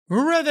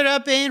Rev it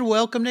up and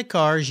welcome to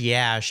Cars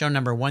Yeah, show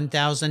number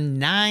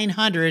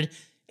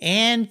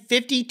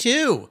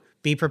 1952.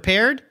 Be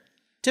prepared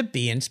to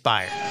be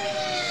inspired.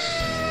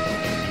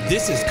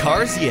 This is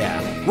Cars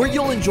Yeah, where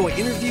you'll enjoy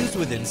interviews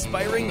with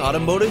inspiring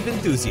automotive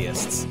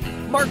enthusiasts.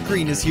 Mark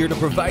Green is here to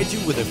provide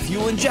you with a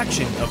fuel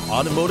injection of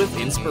automotive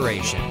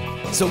inspiration.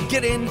 So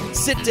get in,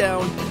 sit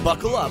down,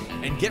 buckle up,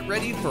 and get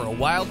ready for a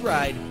wild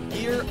ride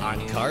here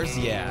on Cars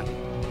Yeah.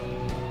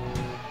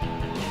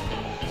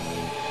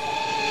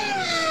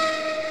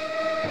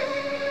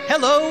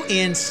 Hello,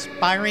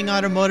 inspiring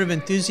automotive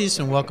enthusiasts,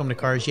 and welcome to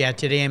Cars Yeah.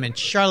 Today I'm in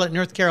Charlotte,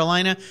 North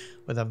Carolina,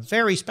 with a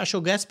very special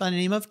guest by the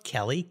name of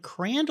Kelly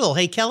Crandall.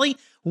 Hey, Kelly,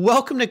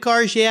 welcome to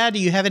Cars Yeah. Do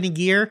you have any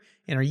gear,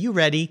 and are you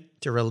ready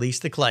to release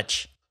the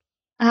clutch?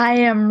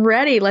 I am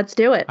ready. Let's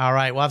do it. All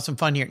right, we'll have some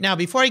fun here. Now,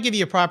 before I give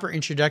you a proper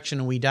introduction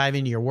and we dive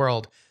into your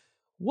world,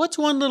 what's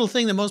one little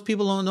thing that most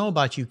people don't know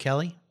about you,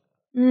 Kelly?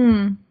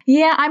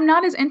 Yeah, I'm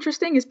not as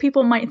interesting as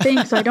people might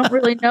think, so I don't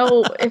really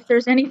know if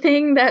there's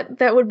anything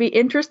that would be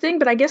interesting.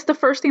 But I guess the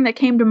first thing that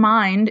came to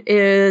mind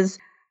is,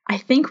 I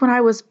think when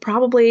I was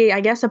probably,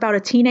 about a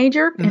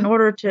teenager, in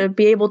order to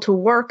be able to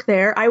work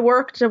there, I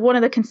worked at one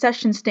of the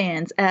concession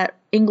stands at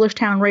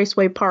Englishtown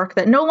Raceway Park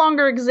that no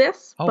longer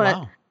exists. Oh, but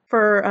wow.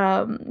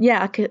 I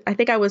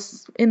think I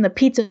was in the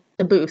pizza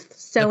booth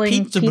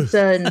selling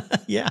pizza and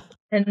yeah.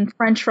 and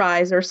French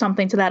fries or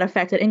something to that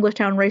effect at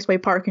Englishtown Raceway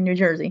Park in New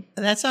Jersey.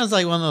 That sounds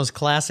like one of those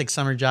classic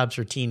summer jobs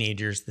for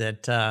teenagers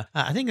that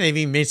I think they've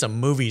even made some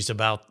movies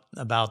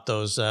about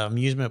those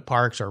amusement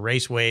parks or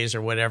raceways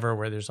or whatever,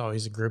 where there's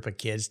always a group of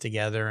kids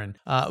together. And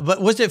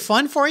but was it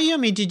fun for you? I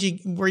mean,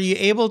 were you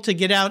able to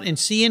get out and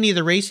see any of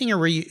the racing,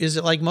 or is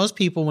it like most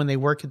people when they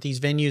work at these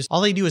venues,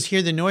 all they do is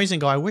hear the noise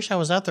and go, I wish I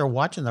was out there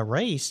watching the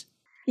race?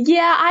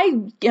 Yeah,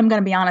 I am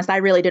going to be honest. I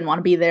really didn't want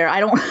to be there. I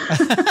don't.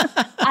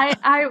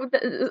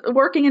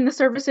 Working in the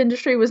service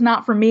industry was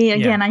not for me.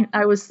 Again,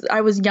 I was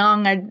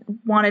young. I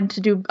wanted to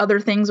do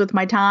other things with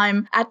my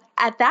time.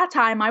 At that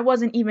time, I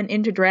wasn't even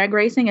into drag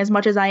racing as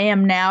much as I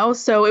am now.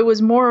 So it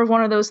was more of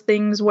one of those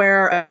things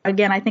where,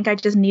 again, I think I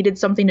just needed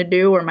something to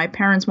do, or my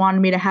parents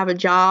wanted me to have a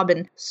job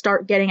and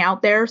start getting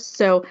out there.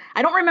 So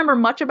I don't remember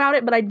much about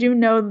it, but I do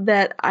know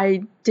that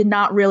I did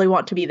not really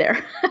want to be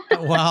there.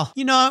 Well,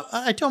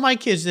 I told my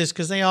kids this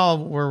because they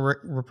all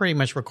were pretty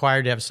much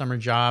required to have summer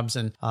jobs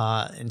and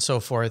so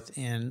forth.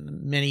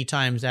 And many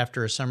times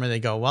after a summer, they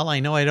go, well, I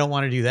know I don't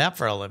want to do that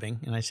for a living.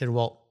 And I said,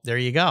 well, there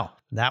you go.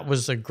 That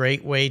was a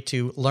great way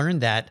to learn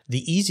that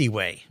the easy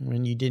way,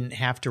 when you didn't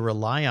have to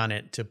rely on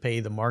it to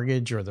pay the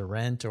mortgage or the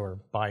rent or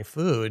buy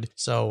food.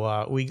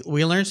 So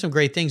we learned some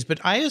great things,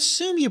 but I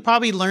assume you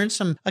probably learned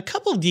a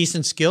couple of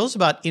decent skills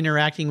about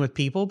interacting with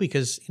people,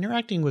 because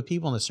interacting with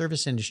people in the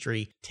service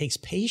industry takes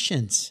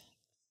patience.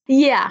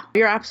 Yeah,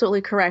 you're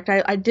absolutely correct.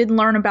 I did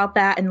learn about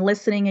that, and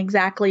listening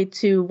exactly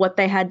to what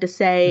they had to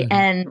say,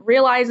 and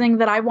realizing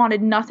that I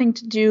wanted nothing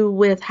to do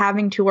with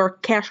having to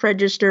work cash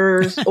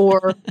registers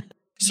or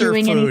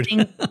doing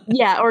anything.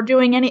 Or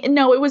doing any.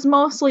 No, it was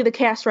mostly the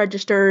cash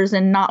registers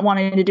and not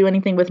wanting to do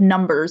anything with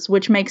numbers,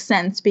 which makes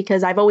sense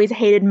because I've always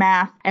hated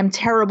math. I'm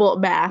terrible at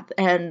math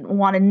and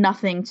wanted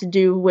nothing to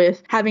do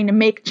with having to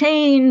make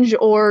change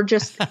or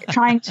just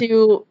trying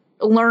to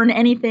learn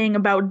anything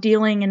about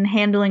dealing and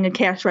handling a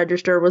cash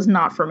register was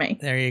not for me.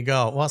 There you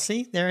go. Well,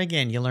 see, there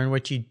again, you learn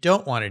what you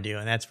don't want to do,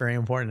 and that's very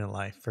important in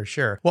life, for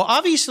sure. Well,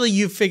 obviously,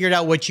 you've figured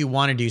out what you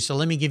want to do, so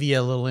let me give you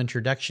a little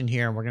introduction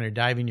here, and we're going to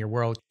dive in your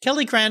world.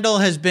 Kelly Crandall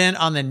has been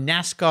on the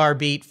NASCAR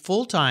beat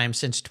full-time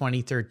since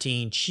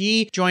 2013.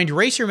 She joined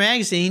Racer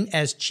Magazine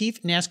as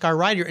chief NASCAR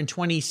writer in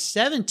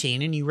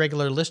 2017, and you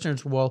regular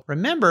listeners will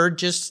remember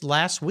just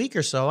last week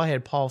or so, I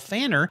had Paul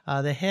Fanner,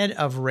 the head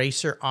of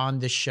Racer, on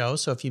the show.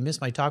 So if you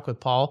missed my talk with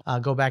Paul,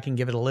 go back and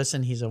give it a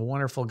listen. He's a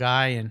wonderful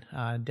guy, and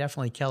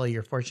definitely, Kelly,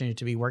 you're fortunate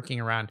to be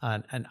working around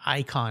an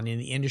icon in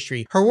the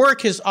industry. Her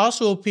work has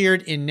also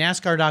appeared in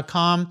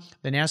NASCAR.com,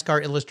 the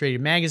NASCAR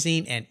Illustrated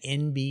magazine, and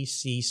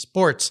NBC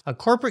Sports. A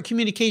corporate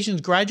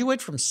communications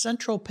graduate from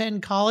Central Penn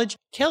College,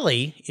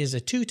 Kelly is a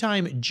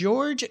two-time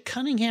George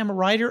Cunningham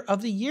Rider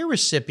of the Year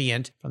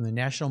recipient from the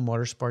National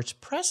Motorsports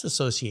Press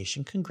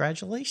Association.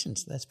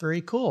 Congratulations. That's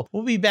very cool.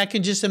 We'll be back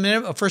in just a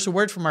minute. First, a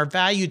word from our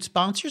valued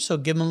sponsor, so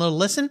give them a little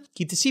listen.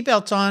 Keep the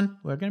seatbelts on.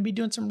 We're going to be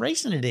doing some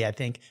racing today, I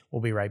think.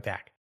 We'll be right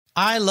back.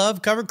 I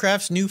love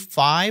Covercraft's new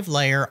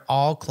 5-layer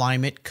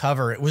all-climate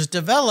cover. It was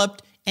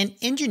developed and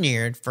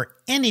engineered for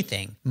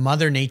anything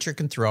Mother Nature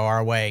can throw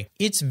our way.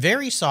 It's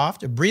very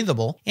soft,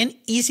 breathable, and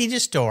easy to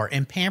store,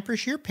 and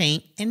pampers your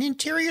paint and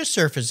interior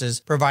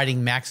surfaces,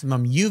 providing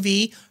maximum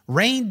UV,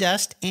 rain,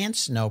 dust, and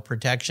snow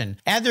protection.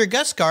 Add their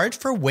gust guards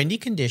for windy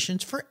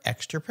conditions for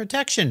extra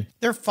protection.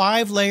 Their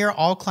 5-layer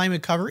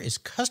all-climate cover is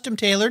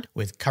custom-tailored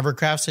with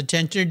Covercraft's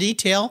attention to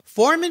detail,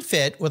 form and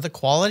fit with a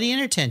quality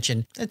and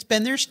attention that's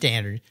been their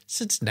standard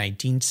since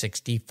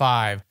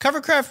 1965.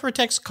 Covercraft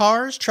protects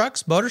cars,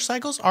 trucks,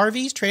 motorcycles,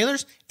 RVs,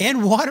 trailers,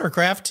 and watercraft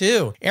Covercraft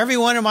too. Every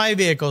one of my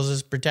vehicles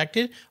is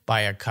protected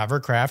by a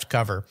Covercraft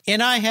cover.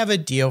 And I have a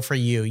deal for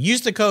you.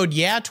 Use the code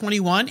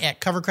YEAH21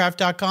 at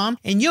covercraft.com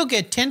and you'll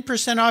get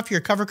 10% off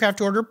your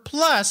Covercraft order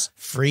plus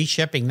free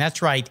shipping.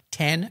 That's right,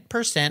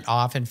 10%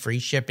 off and free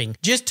shipping.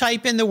 Just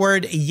type in the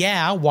word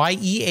YEAH,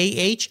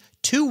 Y-E-A-H,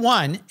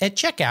 21 at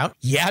checkout,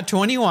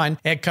 YEAH21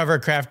 at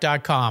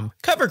covercraft.com.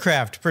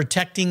 Covercraft,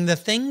 protecting the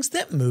things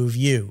that move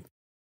you.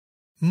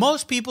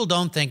 Most people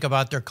don't think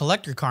about their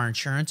collector car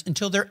insurance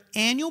until their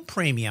annual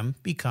premium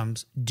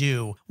becomes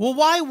due. Well,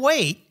 why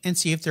wait and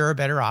see if there are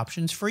better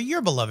options for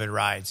your beloved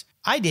rides?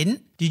 I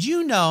didn't. Did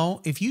you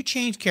know if you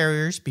change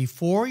carriers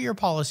before your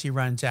policy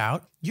runs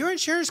out, your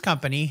insurance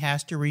company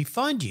has to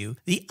refund you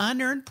the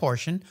unearned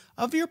portion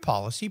of your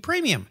policy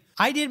premium?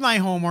 I did my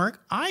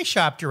homework, I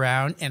shopped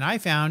around, and I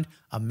found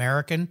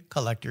American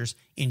Collectors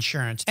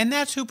Insurance. And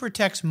that's who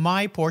protects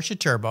my Porsche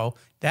Turbo.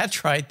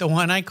 That's right, the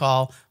one I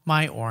call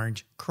my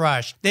Orange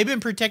Crush. They've been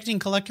protecting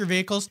collector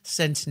vehicles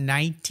since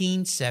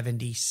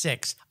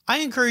 1976. I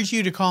encourage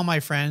you to call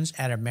my friends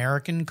at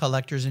American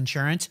Collectors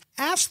Insurance.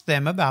 Ask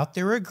them about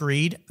their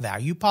agreed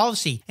value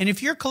policy. And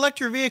if your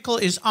collector vehicle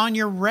is on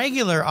your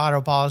regular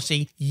auto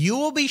policy, you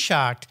will be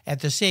shocked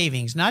at the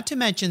savings, not to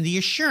mention the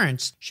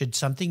assurance, should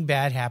something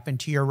bad happen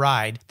to your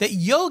ride, that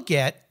you'll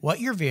get what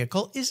your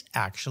vehicle is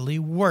actually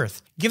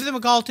worth. Give them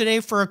a call today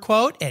for a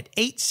quote at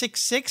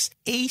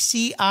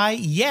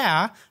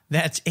 866-ACI-YEAH.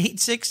 That's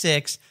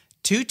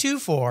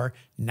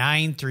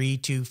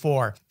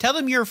 866-224-9324. Tell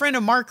them you're a friend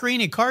of Mark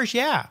Green at Cars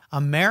Yeah!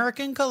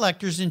 American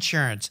Collectors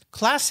Insurance.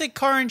 Classic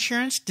car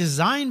insurance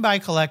designed by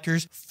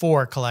collectors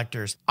for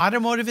collectors.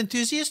 Automotive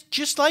enthusiasts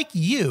just like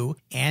you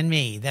and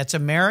me. That's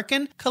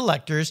American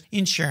Collectors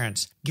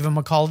Insurance. Give them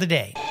a call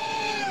today.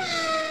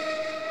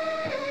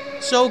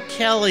 So,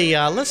 Kelly,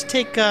 let's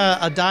take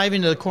a dive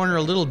into the corner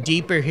a little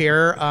deeper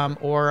here,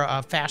 or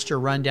a faster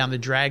run down the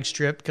drag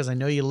strip, because I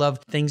know you love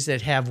things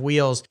that have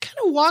wheels. Kind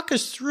of walk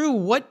us through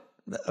what,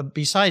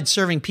 besides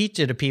serving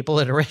pizza to people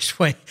at a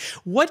raceway,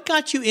 what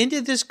got you into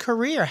this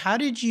career? How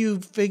did you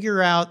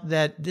figure out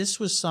that this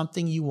was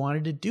something you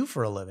wanted to do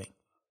for a living?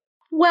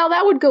 Well,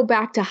 that would go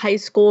back to high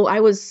school. I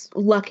was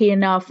lucky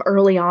enough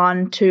early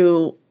on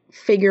to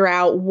figure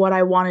out what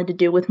I wanted to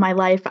do with my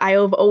life. I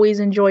have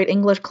always enjoyed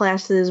English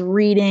classes,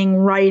 reading,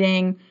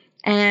 writing.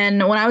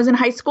 And when I was in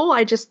high school,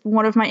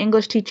 one of my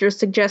English teachers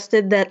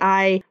suggested that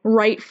I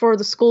write for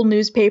the school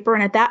newspaper.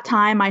 And at that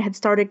time, I had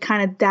started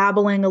kind of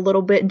dabbling a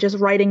little bit and just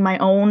writing my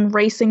own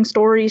racing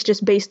stories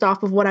just based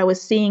off of what I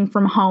was seeing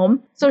from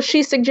home. So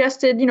she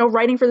suggested,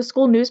 writing for the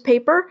school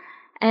newspaper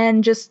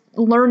and just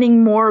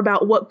learning more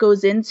about what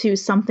goes into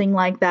something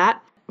like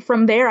that.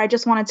 From there, I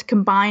just wanted to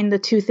combine the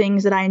two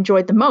things that I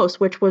enjoyed the most,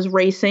 which was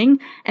racing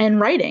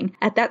and writing.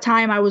 At that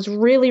time, I was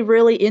really,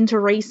 really into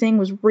racing,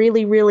 was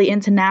really, really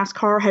into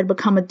NASCAR, had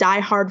become a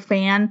diehard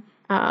fan.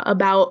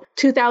 About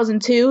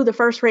 2002, the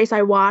first race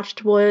I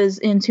watched was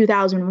in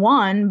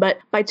 2001, but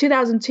by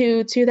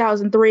 2002,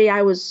 2003,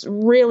 I was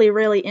really,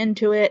 really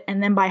into it.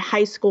 And then by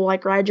high school, I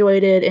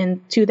graduated in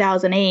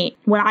 2008.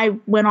 When I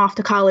went off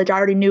to college, I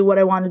already knew what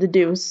I wanted to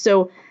do.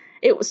 So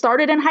it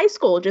started in high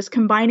school, just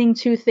combining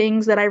two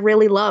things that I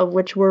really love,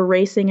 which were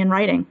racing and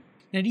writing.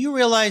 Now, do you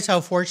realize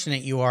how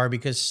fortunate you are?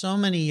 Because so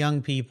many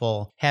young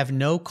people have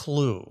no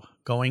clue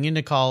going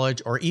into college,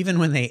 or even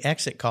when they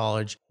exit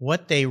college,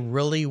 what they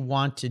really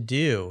want to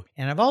do.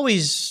 And I've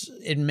always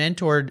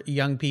mentored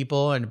young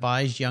people and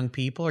advised young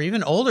people, or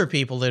even older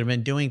people that have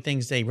been doing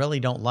things they really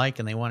don't like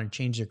and they want to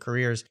change their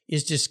careers,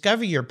 is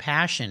discover your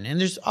passion. And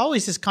there's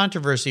always this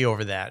controversy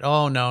over that.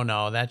 Oh,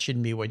 no, that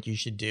shouldn't be what you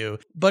should do.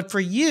 But for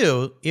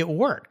you, it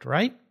worked,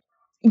 right?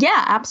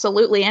 Yeah,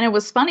 absolutely. And it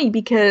was funny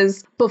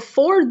because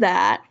before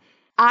that,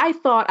 I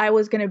thought I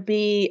was going to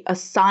be a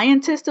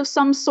scientist of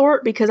some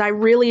sort because I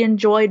really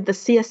enjoyed the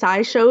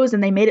CSI shows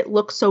and they made it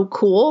look so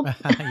cool.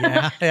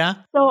 Yeah.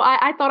 So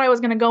I thought I was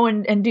going to go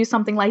and do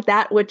something like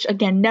that, which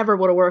again, never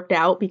would have worked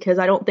out because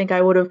I don't think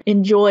I would have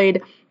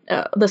enjoyed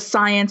the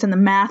science and the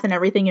math and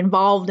everything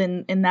involved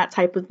in that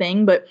type of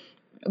thing. But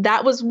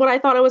that was what I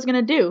thought I was going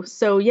to do.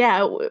 So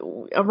yeah,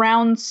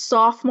 around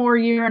sophomore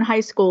year in high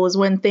school is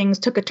when things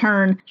took a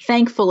turn,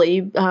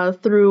 thankfully,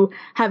 through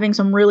having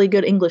some really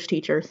good English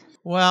teachers.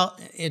 Well,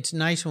 it's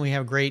nice when we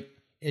have great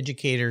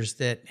educators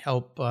that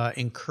help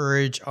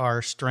encourage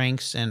our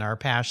strengths and our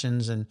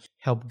passions and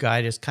help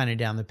guide us kind of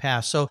down the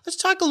path. So let's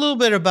talk a little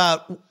bit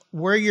about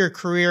where your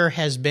career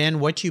has been,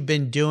 what you've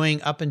been doing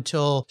up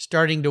until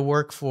starting to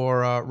work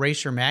for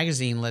Racer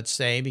Magazine, let's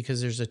say, because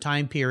there's a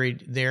time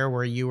period there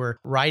where you were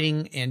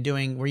writing and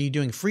were you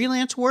doing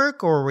freelance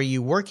work or were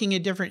you working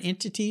at different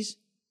entities?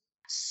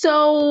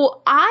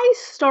 So I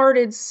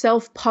started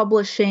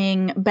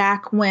self-publishing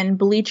back when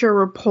Bleacher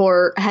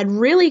Report had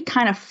really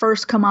kind of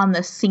first come on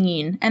the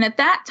scene. And at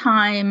that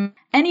time,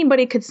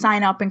 anybody could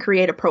sign up and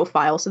create a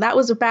profile. So that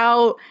was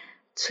about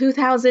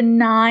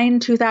 2009,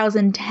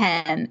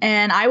 2010.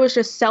 And I was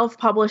just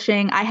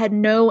self-publishing. I had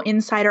no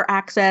insider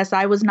access.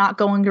 I was not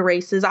going to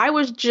races. I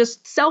was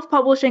just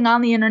self-publishing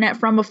on the internet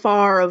from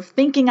afar of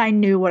thinking I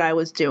knew what I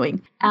was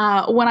doing.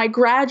 When I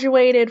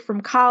graduated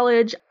from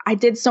college, I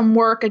did some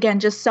work, again,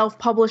 just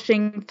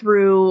self-publishing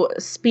through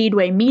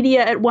Speedway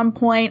Media at one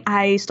point.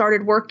 I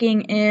started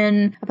working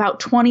in about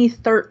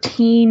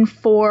 2013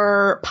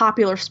 for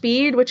Popular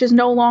Speed, which is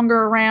no longer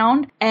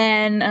around.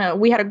 And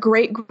we had a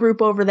great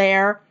group over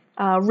there.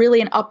 Really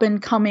an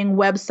up-and-coming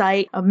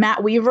website.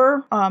 Matt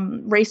Weaver,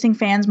 racing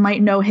fans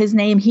might know his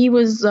name. He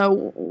was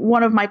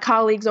one of my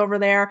colleagues over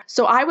there.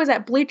 So I was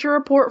at Bleacher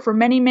Report for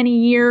many, many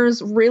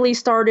years, really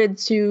started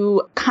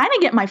to kind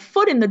of get my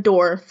foot in the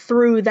door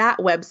through that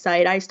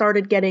website. I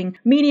started getting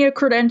media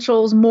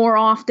credentials more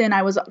often.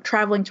 I was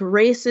traveling to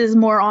races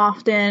more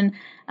often.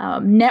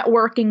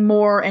 Networking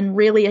more, and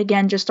really,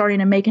 again, just starting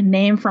to make a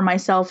name for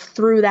myself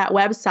through that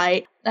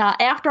website.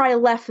 After I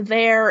left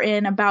there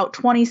in about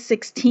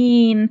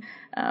 2016,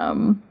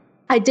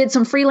 I did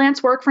some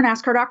freelance work for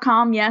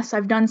NASCAR.com. Yes,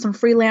 I've done some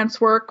freelance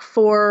work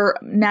for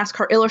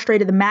NASCAR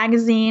Illustrated, the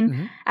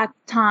magazine at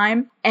the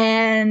time.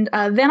 And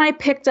then I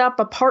picked up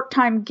a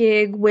part-time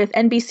gig with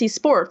NBC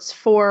Sports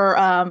for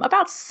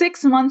about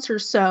 6 months or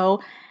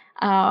so.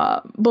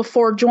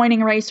 Before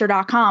joining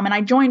Racer.com. And I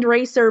joined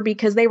Racer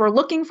because they were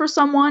looking for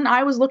someone.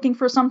 I was looking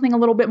for something a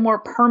little bit more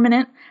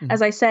permanent.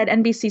 As I said,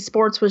 NBC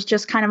Sports was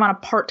just kind of on a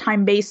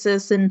part-time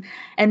basis and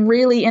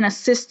really in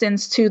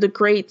assistance to the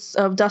greats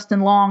of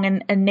Dustin Long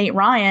and Nate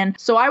Ryan.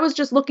 So I was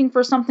just looking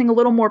for something a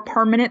little more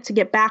permanent to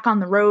get back on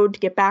the road, to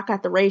get back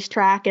at the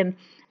racetrack and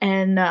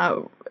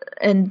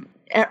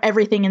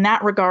everything in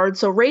that regard.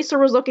 So Racer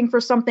was looking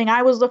for something,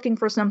 I was looking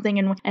for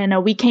something,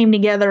 and we came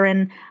together,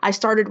 and I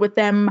started with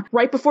them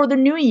right before the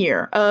new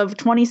year of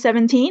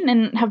 2017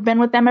 and have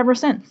been with them ever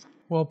since.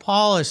 Well,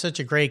 Paul is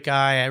such a great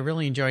guy. I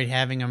really enjoyed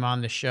having him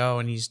on the show,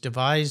 and he's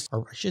devised,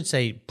 or I should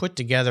say, put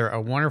together a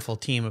wonderful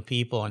team of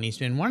people. And he's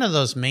been one of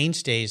those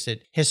mainstays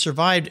that has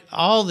survived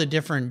all the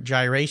different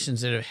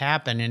gyrations that have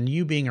happened. And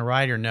you being a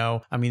writer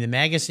know, I mean, the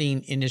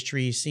magazine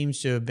industry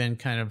seems to have been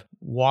kind of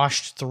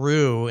washed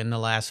through in the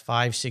last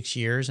 5-6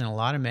 years, and a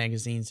lot of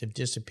magazines have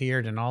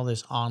disappeared, and all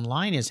this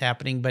online is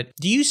happening. But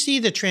do you see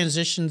the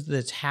transitions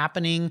that's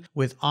happening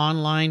with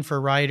online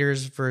for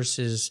writers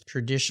versus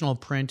traditional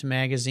print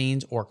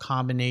magazines or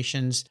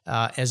combinations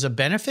as a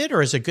benefit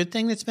or as a good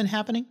thing that's been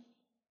happening?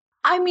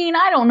 I mean,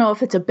 I don't know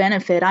if it's a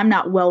benefit. I'm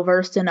not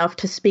well-versed enough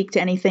to speak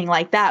to anything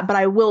like that, but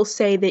I will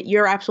say that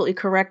you're absolutely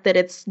correct that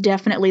it's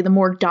definitely the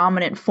more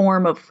dominant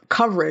form of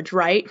coverage,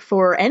 right,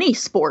 for any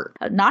sport,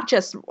 not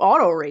just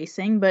auto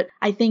racing, but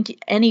I think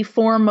any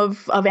form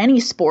of any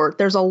sport.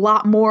 There's a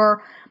lot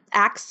more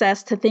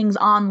access to things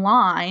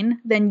online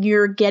than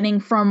you're getting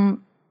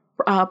from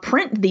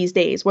print these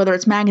days, whether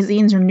it's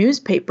magazines or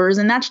newspapers.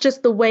 And that's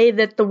just the way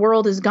that the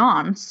world has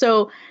gone.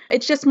 So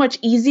it's just much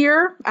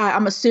easier.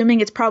 I'm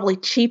assuming it's probably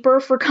cheaper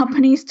for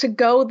companies to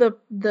go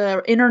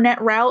the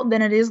internet route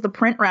than it is the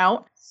print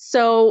route.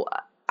 So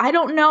I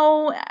don't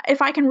know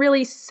if I can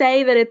really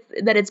say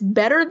that it's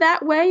better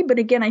that way. But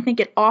again, I think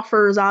it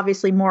offers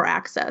obviously more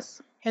access.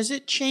 Has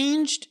it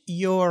changed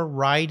your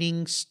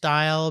writing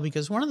style?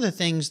 Because one of the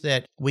things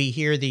that we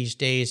hear these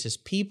days is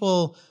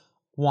people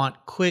want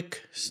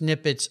quick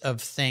snippets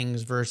of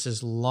things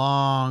versus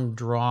long,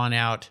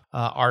 drawn-out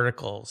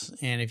articles.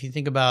 And if you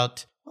think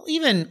about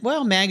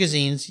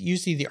magazines,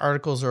 usually the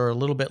articles are a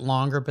little bit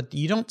longer, but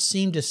you don't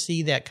seem to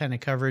see that kind of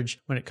coverage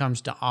when it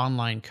comes to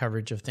online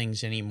coverage of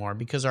things anymore,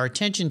 because our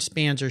attention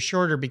spans are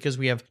shorter because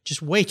we have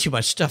just way too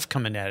much stuff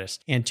coming at us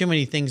and too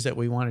many things that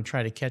we want to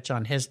try to catch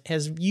on. Has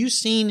you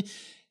seen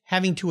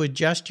having to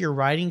adjust your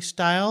writing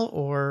style,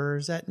 or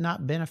has that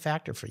not been a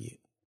factor for you?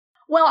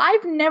 Well,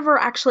 I've never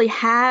actually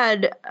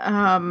had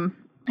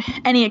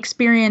any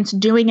experience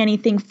doing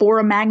anything for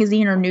a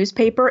magazine or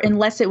newspaper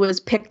unless it was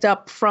picked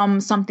up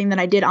from something that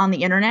I did on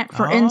the internet.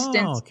 For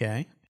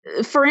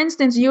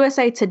instance,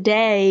 USA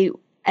Today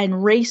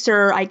and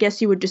Racer, I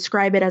guess you would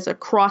describe it as a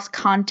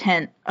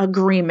cross-content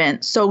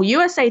agreement. So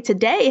USA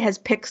Today has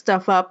picked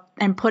stuff up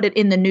and put it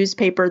in the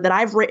newspaper that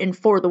I've written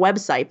for the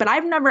website, but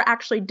I've never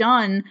actually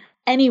done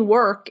any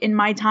work in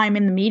my time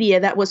in the media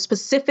that was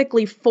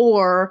specifically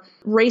for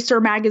Racer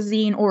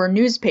magazine or a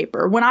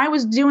newspaper. When I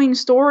was doing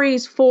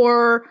stories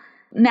for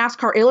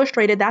NASCAR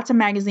Illustrated, that's a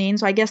magazine,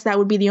 so I guess that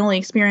would be the only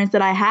experience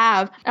that I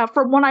have.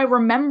 From what I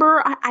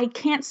remember, I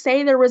can't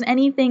say there was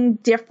anything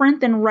different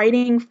than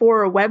writing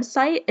for a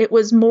website. It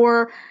was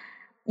more,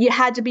 you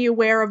had to be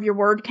aware of your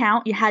word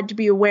count. You had to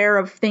be aware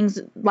of things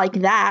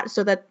like that,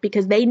 so that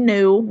because they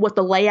knew what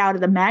the layout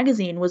of the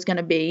magazine was going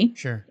to be.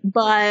 Sure.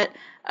 But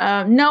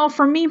no,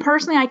 for me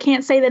personally, I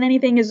can't say that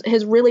anything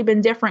has really been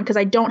different because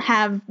I don't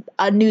have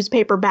a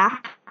newspaper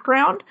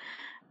background.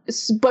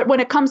 But when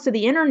it comes to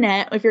the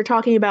internet, if you're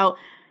talking about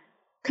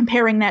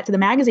comparing that to the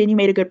magazine, you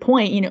made a good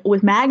point. You know,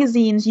 with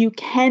magazines, you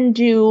can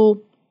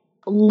do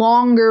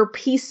longer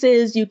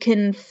pieces. You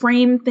can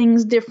frame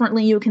things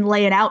differently. You can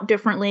lay it out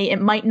differently.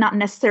 It might not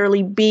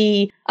necessarily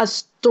be a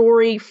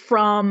story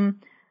from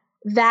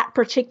that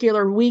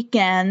particular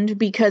weekend,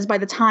 because by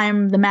the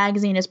time the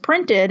magazine is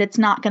printed, it's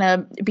not going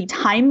to be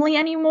timely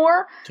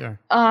anymore. Sure.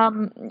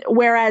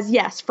 Whereas,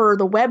 yes, for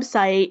the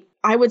website,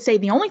 I would say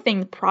the only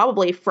thing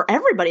probably for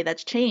everybody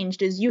that's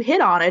changed is, you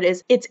hit on it,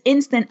 is it's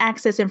instant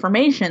access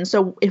information.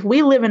 So if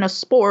we live in a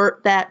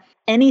sport that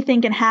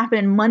anything can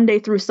happen Monday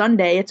through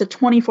Sunday, it's a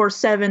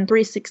 24/7,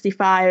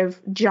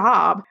 365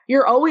 job,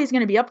 you're always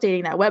going to be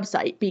updating that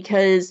website,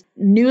 because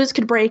news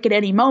could break at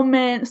any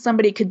moment.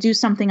 Somebody could do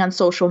something on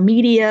social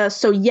media.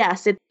 So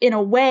yes, in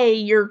a way,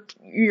 you're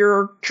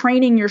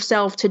training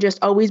yourself to just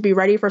always be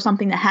ready for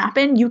something to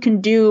happen. You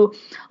can do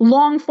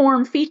long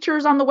form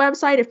features on the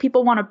website if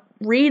people want to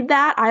read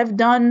that. I've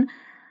done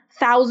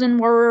 1,000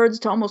 words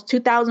to almost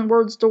 2,000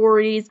 word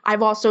stories.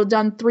 I've also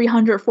done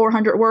 300,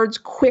 400 words,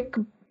 quick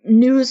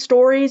news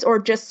stories, or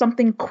just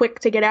something quick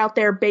to get out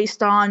there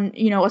based on,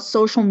 a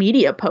social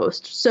media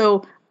post.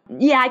 So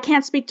yeah, I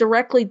can't speak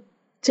directly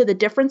to the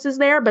differences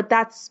there, but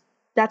that's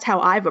how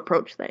I've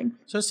approached things.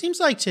 So it seems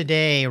like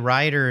today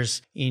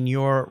writers in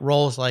your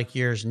roles like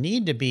yours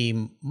need to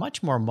be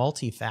much more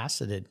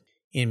multifaceted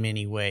in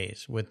many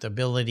ways, with the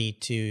ability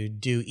to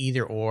do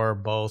either or,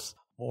 both,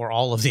 or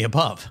all of the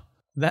above.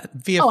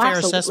 That be a fair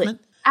absolutely.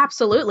 assessment?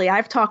 Absolutely.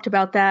 I've talked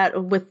about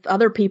that with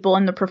other people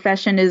in the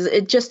profession.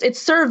 It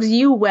serves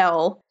you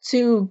well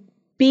to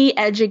be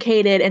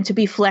educated and to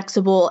be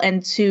flexible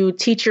and to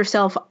teach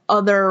yourself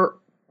other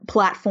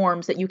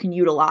platforms that you can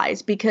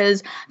utilize,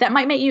 because that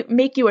might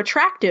make you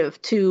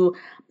attractive to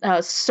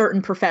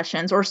certain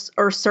professions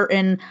or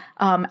certain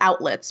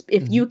outlets.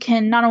 If you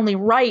can not only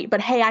write, but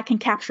hey, I can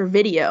capture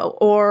video,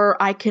 or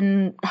I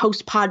can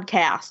host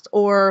podcasts,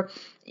 or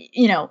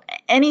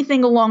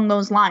anything along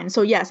those lines.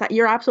 So yes,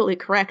 you're absolutely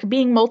correct.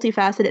 Being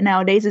multifaceted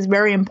nowadays is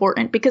very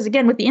important, because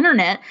again, with the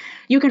internet,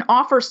 you can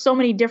offer so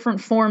many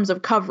different forms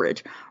of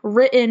coverage: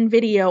 written,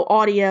 video,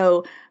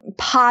 audio,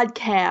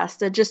 podcast.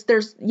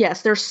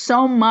 There's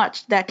so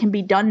much that can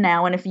be done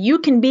now. And if you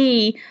can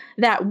be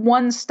that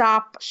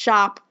one-stop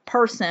shop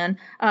person,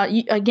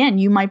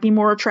 you might be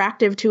more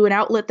attractive to an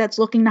outlet that's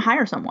looking to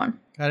hire someone.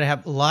 Got to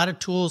have a lot of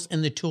tools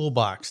in the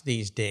toolbox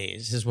these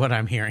days, is what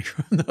I'm hearing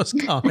from those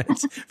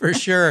comments, for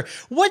sure.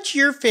 What's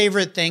your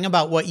favorite thing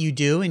about what you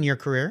do in your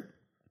career?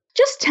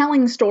 Just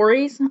telling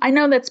stories. I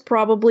know that's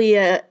probably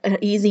an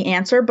easy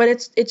answer, but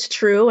it's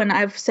true. And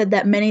I've said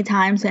that many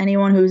times to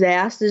anyone who's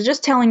asked, is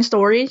just telling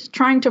stories,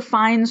 trying to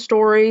find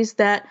stories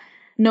that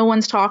no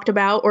one's talked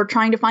about, or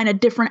trying to find a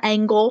different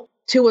angle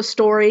to a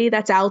story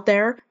that's out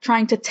there,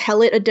 trying to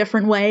tell it a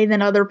different way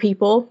than other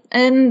people.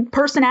 And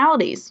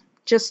personalities,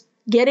 just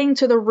getting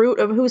to the root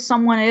of who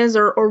someone is,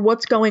 or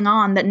what's going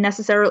on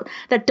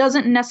that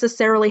doesn't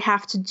necessarily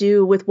have to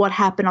do with what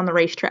happened on the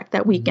racetrack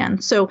that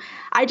weekend. So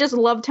I just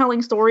love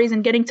telling stories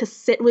and getting to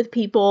sit with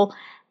people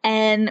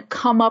and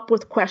come up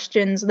with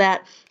questions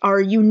that are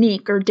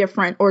unique or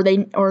different, or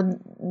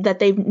that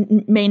they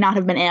may not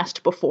have been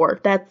asked before.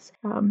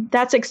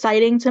 That's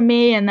exciting to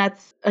me. And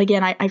that's,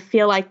 again, I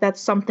feel like that's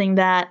something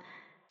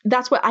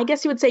that's what I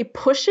guess you would say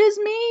pushes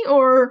me,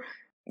 or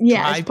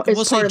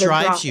we'll say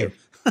drives you.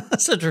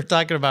 Since we're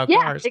talking about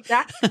cars.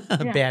 Exactly.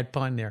 Yeah. Bad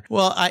pun there.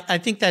 Well, I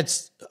think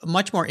that's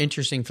much more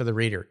interesting for the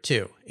reader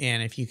too.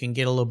 And if you can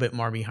get a little bit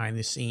more behind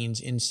the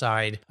scenes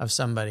inside of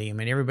somebody, I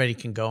mean, everybody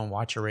can go and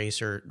watch a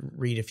race or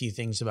read a few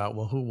things about,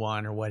 well, who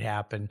won or what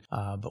happened.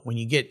 But when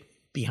you get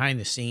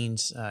behind the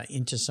scenes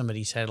into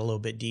somebody's head a little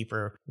bit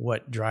deeper,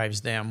 what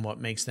drives them,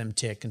 what makes them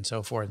tick, and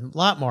so forth, a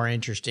lot more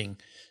interesting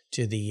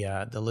to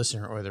the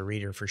listener or the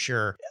reader, for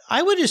sure.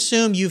 I would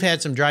assume you've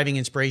had some driving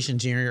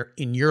inspirations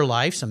in your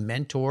life, some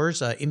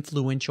mentors,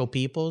 influential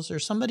people. Is there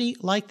somebody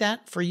like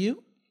that for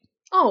you?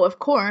 Oh, of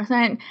course.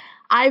 And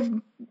I've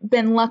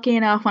been lucky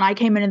enough, when I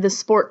came into this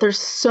sport, there's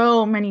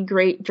so many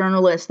great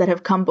journalists that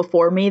have come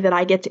before me that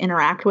I get to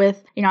interact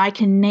with. I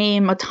can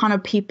name a ton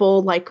of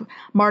people like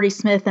Marty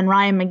Smith and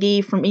Ryan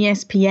McGee from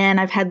ESPN.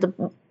 I've had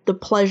the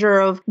pleasure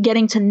of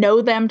getting to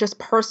know them just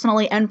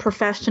personally and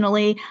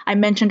professionally. I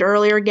mentioned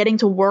earlier, getting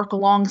to work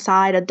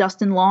alongside a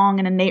Dustin Long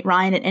and a Nate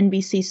Ryan at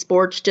NBC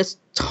Sports just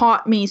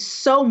taught me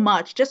so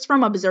much, just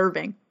from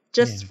observing,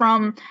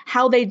 from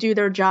how they do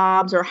their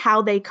jobs, or how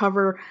they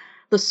cover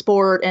the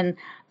sport, and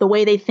the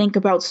way they think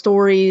about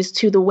stories,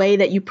 to the way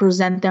that you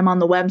present them on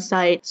the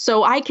website.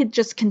 So I could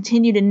just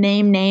continue to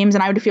name names,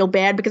 and I would feel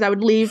bad because I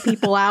would leave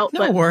people out.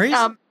 No worries.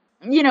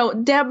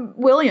 Deb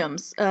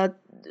Williams,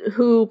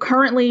 who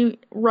currently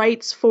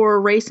writes for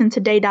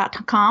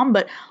racintoday.com,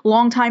 but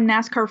longtime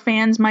NASCAR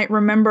fans might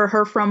remember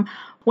her from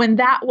when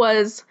that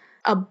was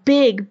a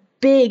big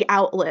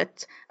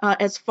outlet,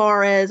 as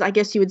far as, I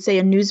guess you would say,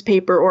 a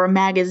newspaper or a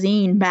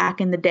magazine back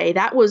in the day.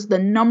 That was the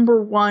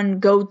number one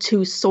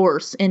go-to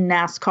source in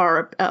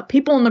NASCAR.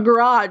 People in the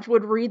garage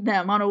would read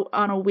them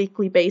on a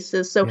weekly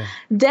basis. So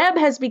Deb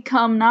has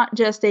become not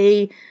just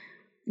a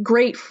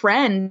great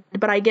friend,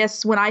 but I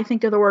guess when I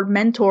think of the word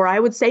mentor, I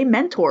would say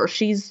mentor.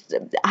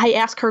 I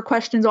ask her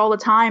questions all the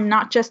time,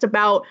 not just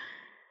about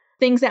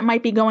things that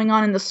might be going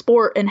on in the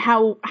sport and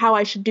how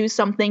I should do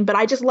something. But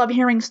I just love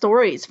hearing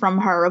stories from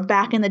her of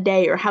back in the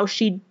day, or how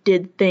she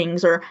did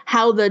things, or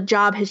how the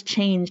job has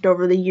changed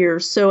over the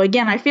years. So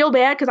again, I feel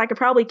bad because I could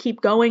probably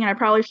keep going, and I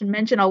probably should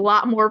mention a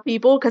lot more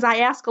people because I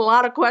ask a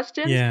lot of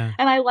questions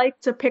and I like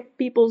to pick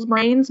people's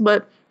brains,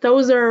 but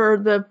those are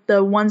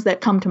the ones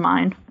that come to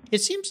mind. It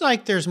seems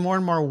like there's more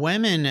and more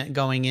women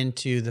going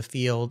into the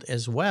field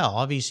as well.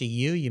 Obviously,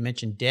 you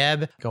mentioned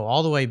Deb, go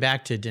all the way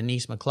back to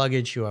Denise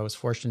McCluggage, who I was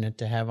fortunate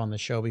to have on the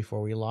show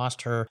before we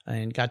lost her,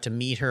 and got to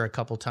meet her a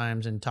couple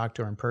times and talk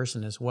to her in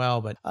person as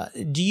well. But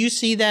do you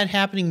see that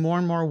happening, more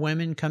and more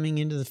women coming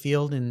into the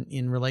field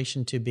in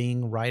relation to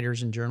being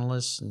writers and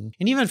journalists and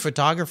even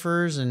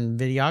photographers and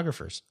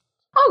videographers?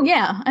 Oh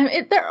yeah, I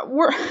mean,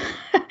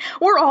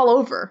 we're all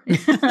over.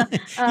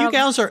 You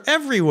gals are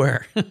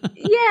everywhere.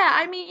 Yeah,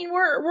 I mean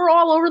we're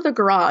all over the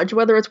garage.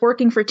 Whether it's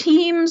working for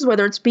teams,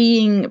 whether it's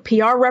being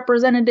PR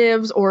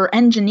representatives or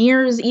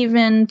engineers,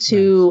 even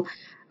to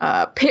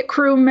pit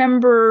crew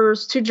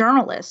members to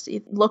journalists.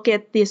 You look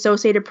at the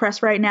Associated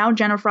Press right now.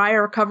 Jenna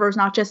Fryer covers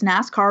not just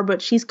NASCAR,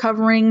 but she's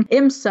covering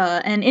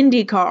IMSA and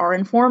IndyCar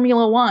and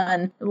Formula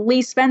One.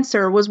 Lee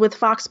Spencer was with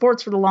Fox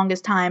Sports for the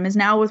longest time, is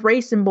now with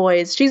Racing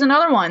Boys. She's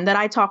another one that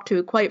I talk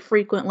to quite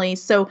frequently.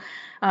 So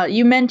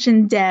you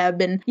mentioned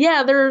Deb, and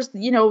yeah, there's,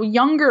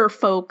 younger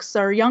folks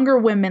or younger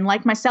women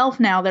like myself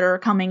now that are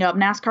coming up.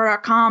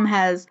 NASCAR.com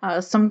has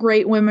some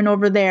great women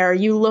over there.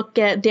 You look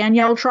at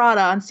Danielle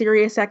Trotta on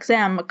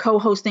SiriusXM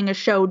co-hosting a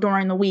show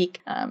during the week.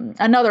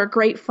 Another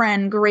great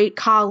friend, great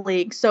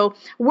colleague. So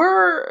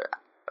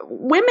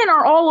women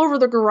are all over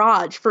the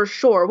garage for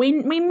sure. We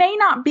may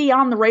not be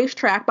on the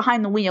racetrack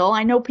behind the wheel.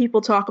 I know people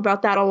talk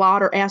about that a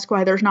lot or ask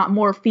why there's not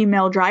more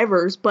female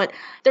drivers, but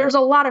there's a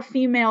lot of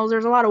females,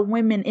 there's a lot of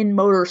women in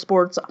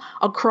motorsports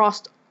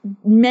across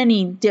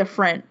many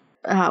different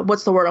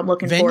what's the word I'm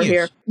looking for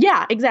here?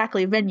 Yeah,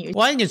 exactly. Venues.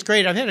 Well, I think it's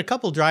great. I've had a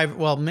couple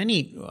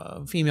many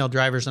female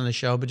drivers on the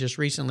show, but just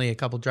recently a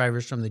couple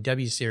drivers from the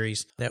W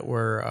Series that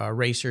were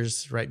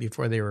racers right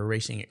before they were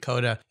racing at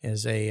COTA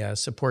as a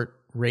support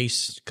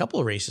race, couple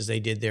of races they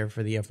did there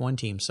for the F1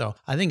 team. So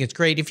I think it's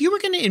great. If you were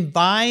going to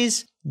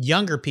advise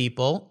younger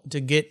people to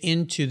get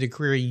into the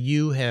career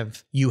you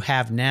have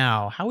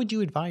now, how would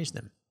you advise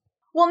them?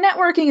 Well,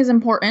 networking is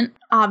important,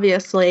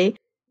 obviously,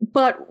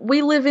 but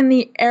we live in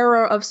the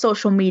era of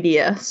social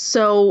media.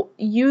 So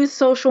use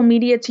social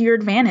media to your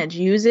advantage.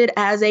 Use it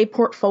as a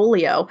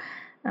portfolio.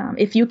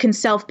 If you can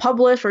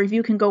self-publish, or if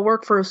you can go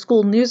work for a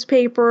school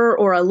newspaper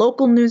or a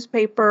local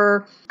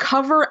newspaper,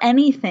 cover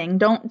anything.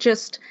 Don't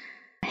just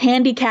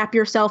handicap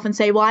yourself and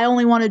say, well, I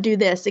only want to do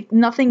this.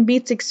 Nothing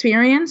beats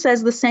experience,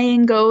 as the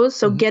saying goes.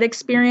 So get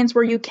experience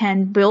where you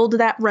can, build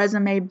that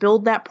resume,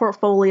 build that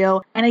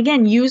portfolio. And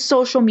again, use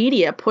social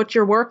media, put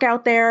your work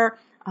out there,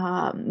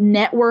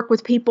 network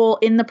with people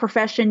in the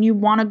profession you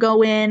want to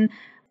go in,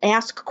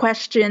 ask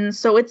questions.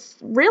 So it's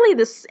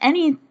really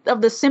any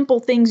of the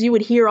simple things you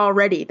would hear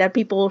already that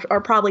people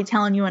are probably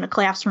telling you in a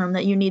classroom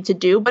that you need to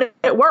do, but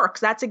it works.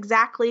 That's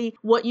exactly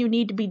what you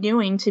need to be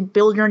doing to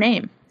build your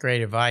name.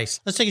 Great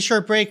advice. Let's take a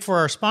short break for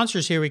our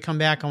sponsors here. We come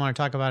back. I want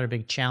to talk about a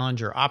big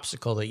challenge or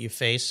obstacle that you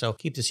face. So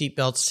keep the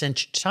seatbelts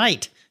cinched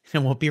tight,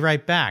 and we'll be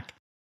right back.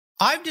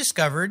 I've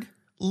discovered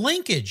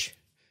Linkage.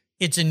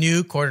 It's a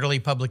new quarterly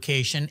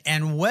publication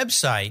and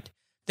website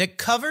that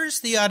covers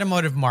the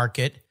automotive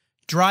market,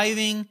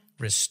 driving,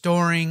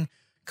 restoring,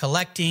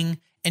 collecting,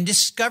 and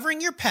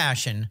discovering your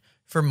passion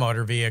for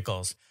motor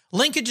vehicles.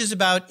 Linkage is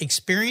about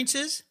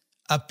experiences,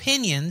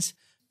 opinions,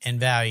 and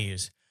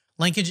values.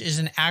 Linkage is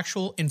an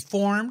actual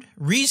informed,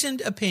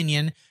 reasoned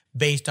opinion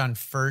based on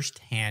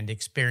first-hand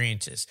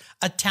experiences.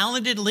 A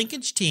talented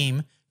Linkage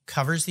team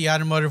covers the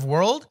automotive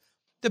world,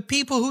 the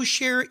people who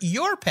share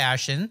your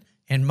passion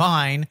and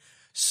mine,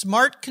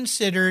 smart,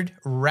 considered,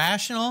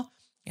 rational,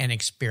 and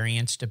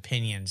experienced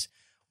opinions,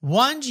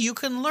 ones you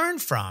can learn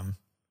from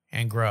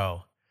and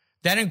grow.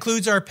 That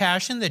includes our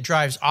passion that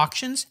drives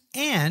auctions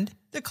and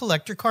the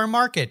collector car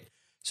market.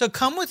 So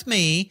come with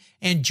me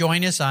and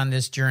join us on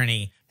this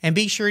journey. And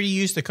be sure to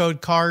use the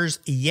code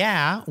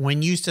CARSYEAH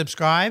when you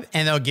subscribe,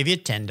 and they'll give you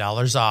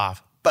 $10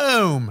 off.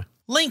 Boom!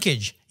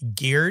 Linkage,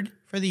 geared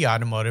for the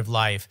automotive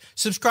life.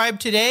 Subscribe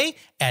today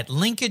at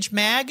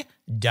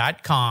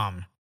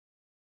linkagemag.com.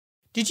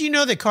 Did you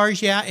know that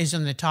Cars Yeah is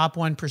in the top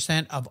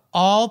 1% of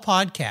all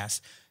podcasts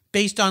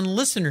based on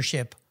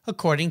listenership,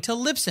 according to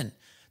Libsyn,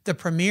 the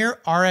premier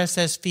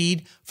RSS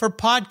feed for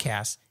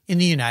podcasts in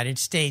the United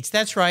States?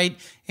 That's right.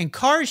 And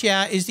Cars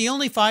Yeah is the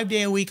only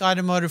 5-day-a-week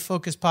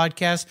automotive-focused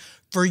podcast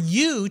for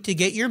you to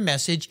get your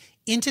message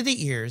into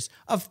the ears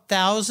of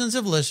thousands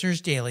of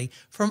listeners daily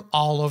from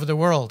all over the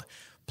world.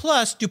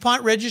 Plus,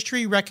 DuPont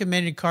Registry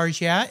recommended Cars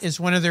Yeah is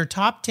one of their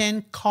top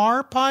 10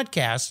 car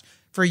podcasts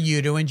for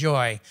you to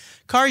enjoy.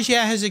 Cars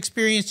Yeah has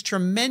experienced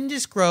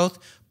tremendous growth,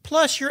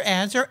 plus your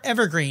ads are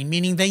evergreen,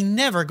 meaning they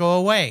never go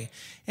away.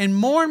 And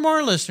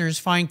more listeners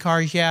find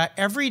Cars Yeah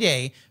every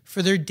day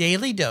for their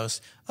daily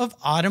dose of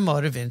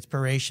automotive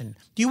inspiration.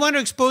 Do you want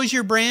to expose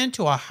your brand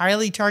to a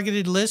highly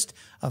targeted list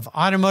of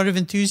automotive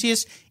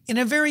enthusiasts in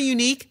a very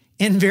unique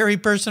in a very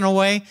personal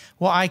way?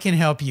 Well, I can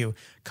help you.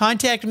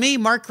 Contact me,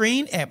 Mark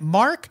Green, at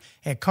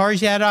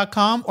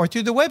mark@carsyeah.com or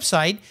through the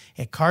website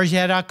at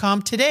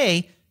carsyeah.com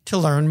today to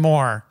learn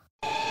more.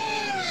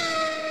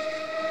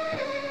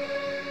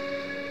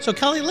 So,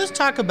 Kelly, let's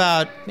talk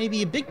about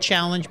maybe a big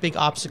challenge, big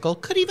obstacle,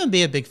 could even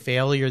be a big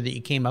failure that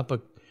you came up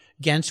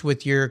against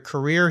with your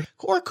career,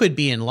 or could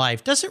be in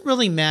life. Doesn't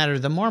really matter.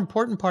 The more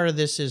important part of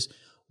this is,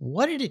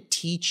 what did it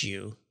teach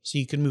you so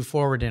you can move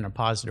forward in a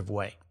positive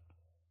way?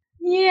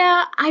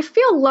 Yeah, I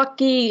feel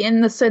lucky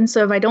in the sense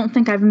of I don't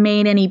think I've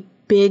made any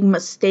big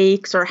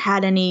mistakes or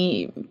had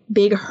any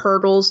big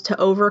hurdles to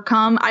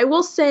overcome. I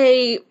will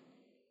say,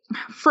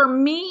 for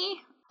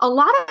me, a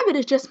lot of it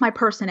is just my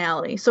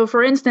personality. So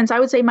for instance,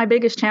 I would say my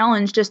biggest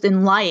challenge just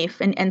in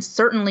life and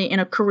certainly in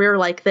a career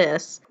like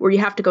this, where you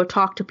have to go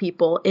talk to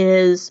people,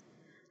 is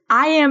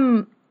I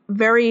am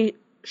very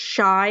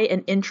shy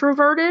and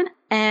introverted,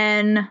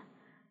 and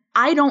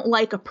I don't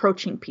like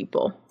approaching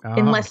people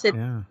unless it,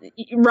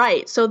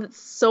 right.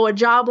 So a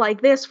job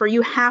like this where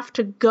you have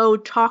to go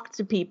talk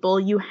to people,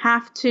 you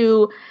have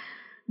to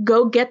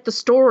go get the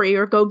story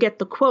or go get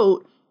the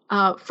quote.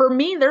 For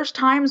me, there's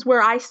times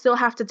where I still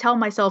have to tell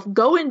myself,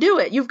 go and do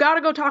it. You've got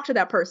to go talk to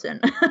that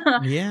person.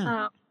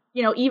 Yeah.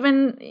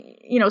 Even,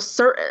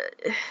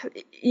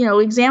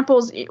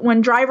 examples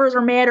when drivers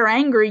are mad or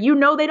angry, they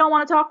don't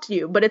want to talk to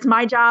you, but it's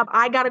my job.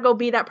 I got to go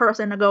be that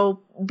person to go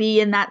be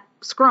in that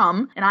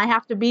scrum, and I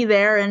have to be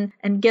there and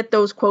get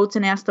those quotes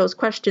and ask those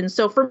questions.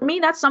 So for me,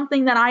 that's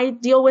something that I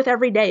deal with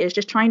every day, is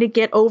just trying to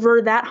get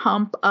over that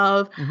hump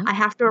of I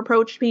have to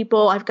approach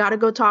people. I've got to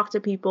go talk to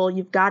people.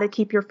 You've got to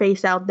keep your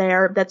face out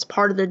there. That's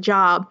part of the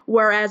job.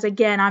 Whereas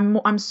again,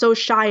 I'm so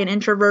shy and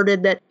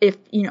introverted that if,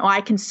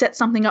 I can set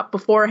something up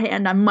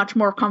beforehand, I'm much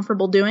more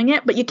comfortable doing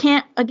it. But you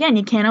can't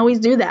always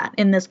do that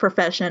in this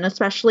profession,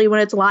 especially when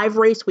it's live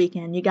race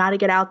weekend. You got to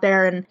get out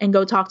there and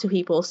go talk to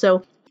people.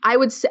 So I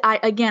would say,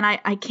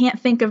 I can't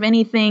think of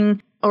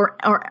anything or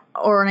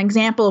an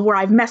example of where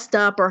I've messed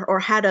up or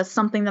had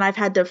something that I've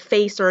had to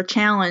face or a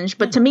challenge.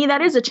 But to me,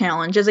 that is a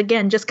challenge, is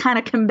again, just kind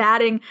of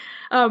combating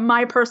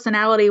my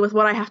personality with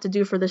what I have to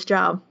do for this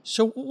job.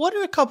 So what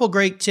are a couple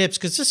great tips?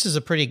 Because this is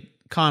a pretty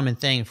common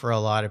thing for a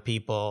lot of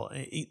people.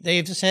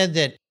 They've said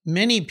that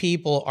many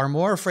people are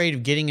more afraid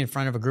of getting in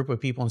front of a group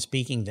of people and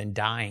speaking than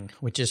dying,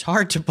 which is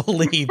hard to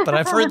believe, but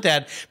I've heard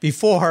that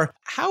before.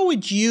 How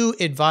would you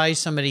advise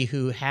somebody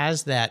who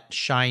has that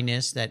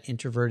shyness, that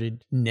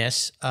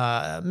introvertedness,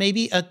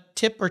 maybe a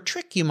tip or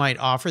trick you might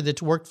offer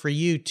that's worked for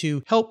you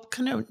to help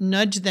kind of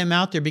nudge them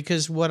out there?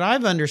 Because what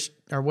I've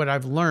what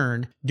I've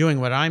learned doing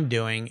what I'm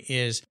doing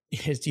is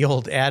the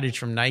old adage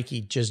from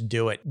Nike, just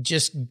do it.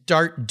 Just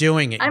start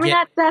doing it. I mean,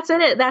 that's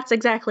it. That's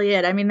exactly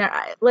it. I mean,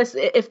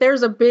 listen, if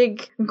there's a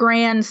big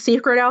grand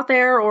secret out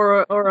there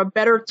or a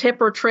better tip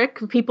or trick,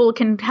 people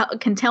can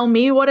tell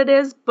me what it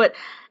is, but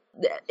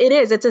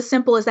it's as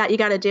simple as that. You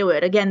got to do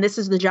it. Again, this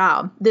is the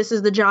job. This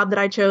is the job that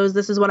I chose.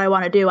 This is what I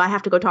want to do. I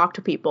have to go talk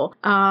to people.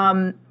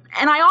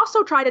 And I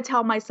also try to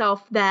tell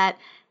myself that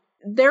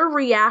their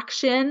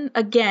reaction,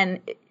 again,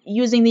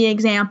 using the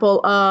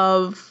example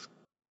of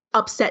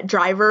upset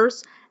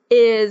drivers,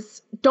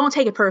 is don't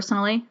take it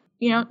personally.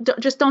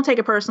 Just don't take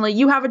it personally.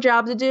 You have a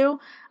job to do.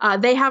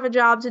 They have a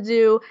job to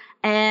do,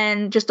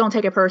 and just don't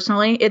take it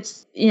personally.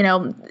 It's,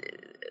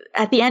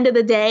 at the end of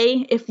the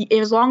day,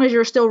 as long as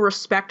you're still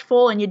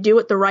respectful and you do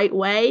it the right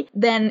way,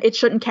 then it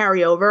shouldn't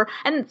carry over.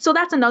 And so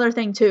that's another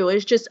thing too,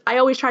 is just, I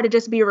always try to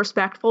just be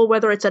respectful,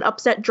 whether it's an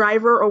upset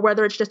driver or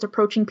whether it's just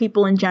approaching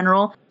people in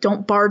general.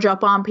 Don't barge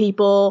up on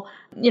people,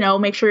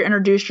 make sure you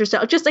introduce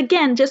yourself.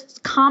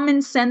 Just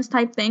common sense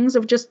type things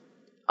of just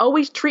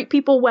always treat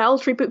people well,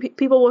 treat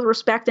people with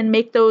respect, and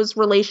make those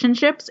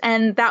relationships,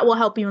 and that will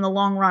help you in the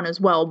long run as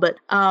well. But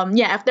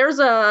if there's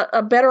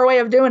a better way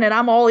of doing it,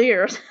 I'm all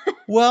ears.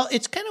 Well,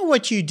 it's kind of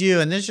what you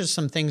do, and there's just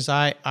some things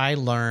I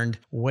learned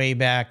way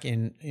back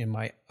in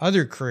my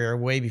other career,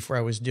 way before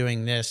I was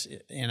doing this,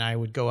 and I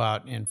would go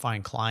out and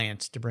find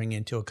clients to bring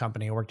into a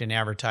company. I worked in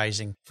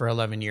advertising for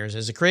 11 years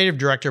as a creative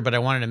director, but I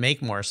wanted to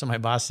make more. So my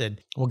boss said,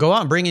 well, go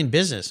out and bring in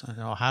business. I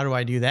know, how do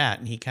I do that?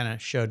 And he kind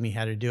of showed me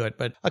how to do it.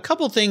 But a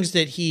couple things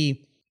that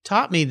he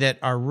taught me that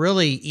are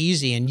really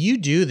easy, and you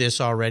do this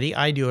already,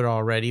 I do it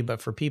already,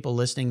 but for people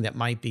listening that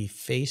might be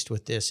faced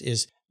with this,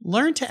 is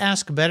learn to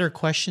ask better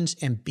questions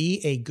and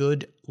be a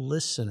good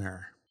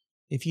listener.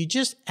 If you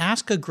just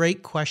ask a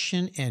great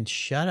question and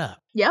shut up,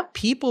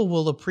 people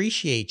will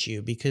appreciate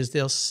you because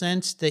they'll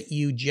sense that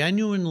you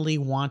genuinely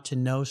want to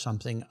know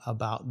something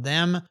about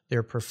them,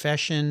 their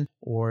profession,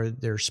 or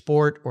their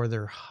sport, or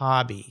their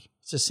hobby.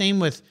 It's the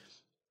same with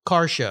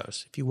car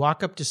shows. If you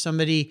walk up to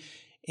somebody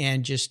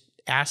and just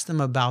ask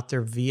them about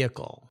their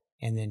vehicle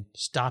and then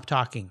stop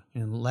talking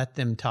and let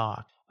them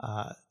talk,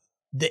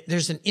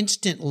 there's an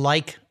instant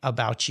like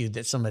about you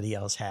that somebody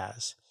else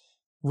has.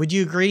 Would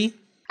you agree?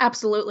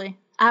 Absolutely.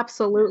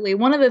 Absolutely.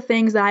 One of the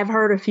things that I've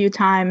heard a few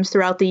times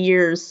throughout the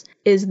years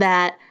is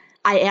that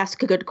I ask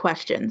good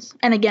questions.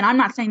 And again, I'm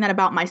not saying that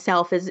about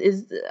myself.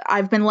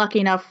 I've been lucky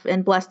enough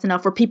and blessed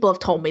enough where people have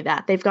told me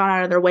that. They've gone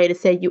out of their way to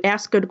say, you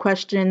ask good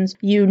questions,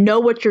 you know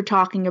what you're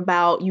talking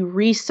about, you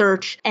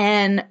research,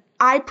 and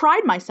I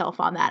pride myself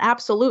on that.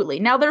 Absolutely.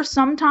 Now, there's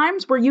some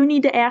times where you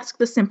need to ask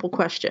the simple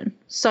question,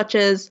 such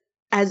as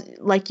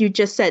like you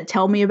just said,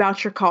 tell me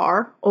about your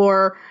car,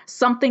 or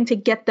something to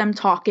get them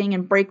talking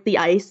and break the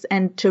ice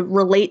and to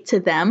relate to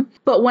them.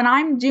 But when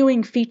I'm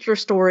doing feature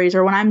stories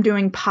or when I'm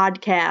doing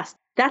podcasts,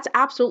 that's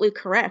absolutely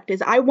correct.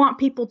 Is I want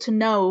people to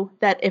know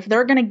that if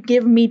they're going to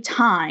give me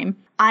time,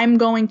 I'm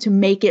going to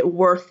make it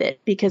worth it,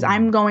 because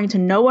I'm going to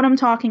know what I'm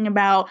talking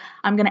about.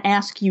 I'm going to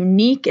ask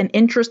unique and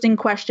interesting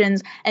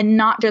questions, and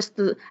not just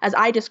as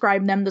I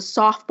describe them, the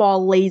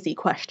softball lazy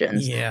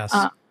questions. Yes.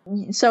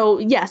 So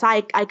yes,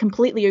 I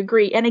completely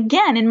agree. And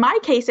again, in my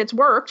case, it's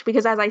worked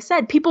because, as I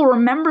said, people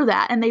remember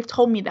that, and they've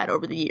told me that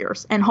over the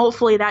years. And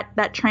hopefully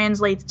that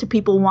translates to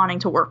people wanting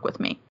to work with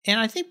me. And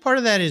I think part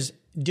of that is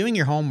doing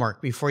your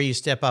homework before you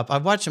step up.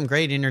 I've watched some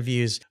great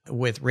interviews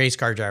with race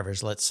car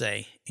drivers, let's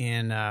say,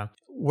 and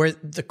where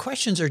the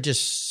questions are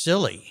just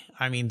silly.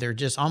 I mean, they're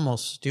just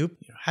almost stupid.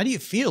 How do you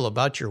feel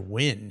about your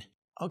win?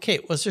 Okay,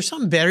 was there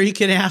something better you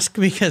could ask?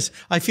 Because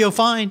I feel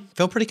fine,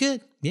 feel pretty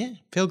good. Yeah,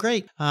 feel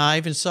great. I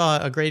even saw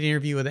a great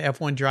interview with an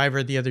F1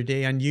 driver the other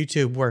day on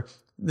YouTube where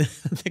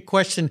the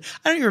question,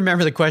 I don't even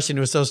remember the question, it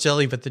was so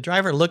silly, but the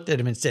driver looked at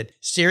him and said,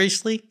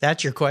 seriously,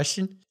 that's your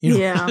question?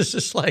 Yeah. It's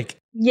just like,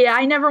 yeah,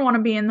 I never want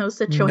to be in those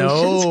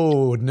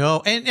situations.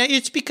 No. And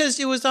it's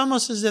because it was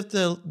almost as if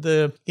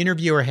the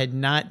interviewer had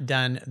not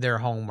done their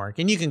homework.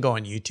 And you can go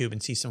on YouTube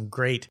and see some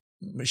great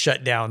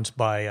shutdowns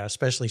by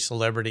especially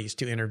celebrities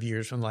to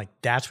interviewers from like,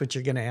 that's what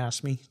you're going to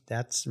ask me?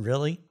 That's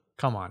really?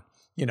 Come on.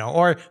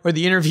 Or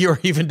the interviewer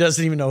even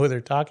doesn't even know who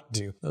they're talking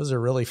to. Those are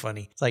really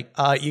funny. It's like,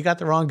 you got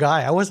the wrong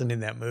guy. I wasn't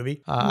in that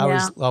movie.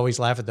 I always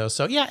laugh at those.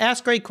 So yeah,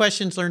 ask great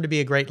questions, learn to be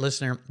a great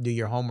listener, do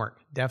your homework.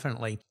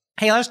 Definitely.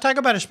 Hey, let's talk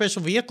about a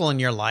special vehicle in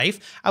your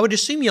life. I would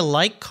assume you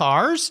like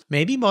cars,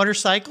 maybe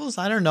motorcycles.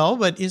 I don't know,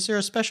 but is there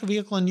a special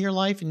vehicle in your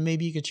life? And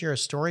maybe you could share a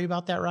story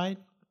about that ride?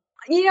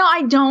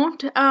 I don't.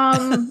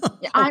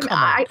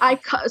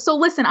 So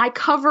listen, I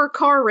cover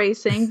car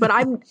racing, but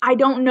I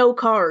don't know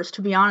cars,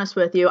 to be honest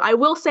with you. I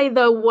will say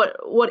though,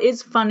 what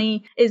is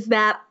funny is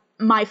that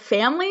my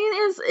family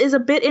is a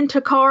bit into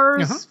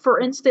cars. Uh-huh. For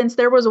instance,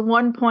 there was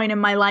one point in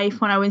my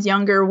life when I was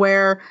younger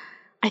where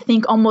I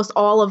think almost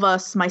all of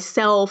us,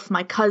 myself,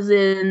 my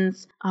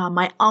cousins,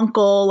 my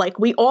uncle, like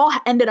we all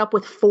ended up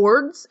with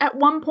Fords at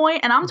one point.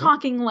 And I'm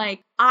talking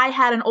like I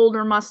had an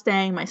older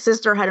Mustang, my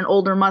sister had an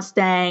older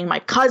Mustang, my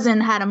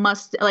cousin had a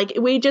Mustang. Like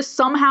we just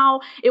somehow,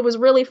 it was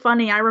really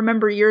funny. I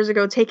remember years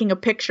ago taking a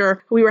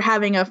picture. We were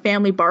having a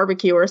family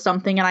barbecue or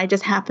something, and I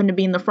just happened to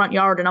be in the front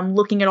yard and I'm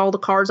looking at all the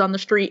cars on the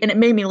street, and it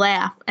made me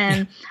laugh.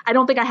 And I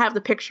don't think I have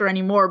the picture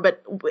anymore,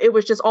 but it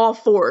was just all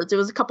Fords. It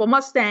was a couple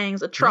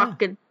Mustangs, a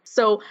truck. Yeah. And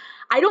so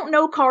I don't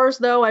know cars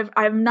though.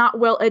 I'm not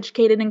well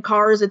educated in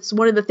cars. It's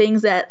one of the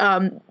things that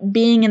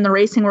being in the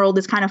racing world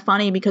is kind of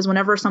funny, because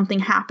whenever something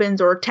happens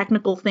or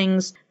technical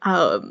things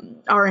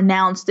are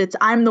announced,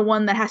 I'm the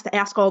one that has to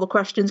ask all the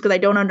questions because I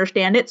don't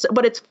understand it. So,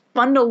 but it's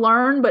fun to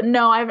learn. But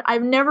no,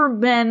 I've never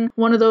been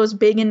one of those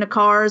big into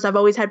cars. I've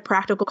always had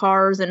practical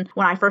cars, and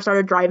when I first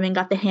started driving,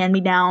 got the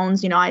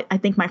hand-me-downs. I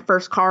think my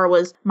first car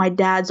was my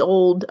dad's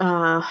old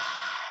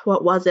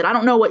what was it? I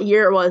don't know what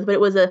year it was, but it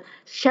was a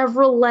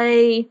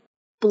Chevrolet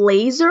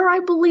Blazer,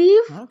 I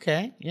believe.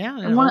 Okay.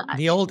 Yeah.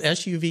 The old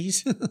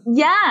SUVs.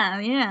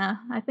 Yeah.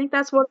 I think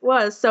that's what it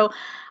was. So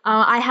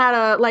I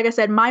had like I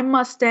said, my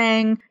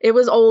Mustang, it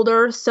was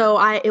older.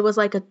 So it was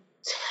like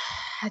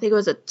I think it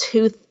was a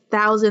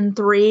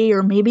 2003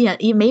 or maybe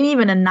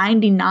even a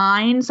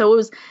 99. So it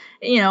was,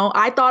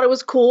 I thought it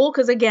was cool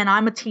because, again,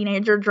 I'm a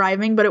teenager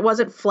driving, but it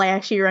wasn't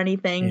flashy or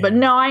anything. Yeah. But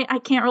no, I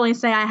can't really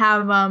say I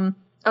have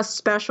a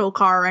special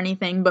car or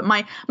anything, but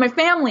my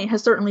family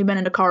has certainly been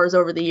into cars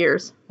over the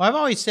years. Well, I've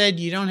always said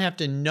you don't have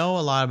to know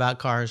a lot about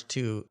cars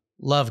to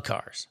love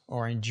cars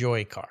or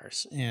enjoy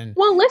cars. And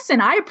well,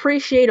 listen, I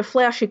appreciate a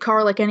flashy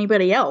car like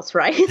anybody else,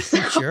 right? So,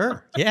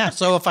 sure. Yeah.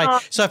 So if I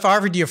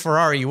offered you a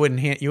Ferrari, you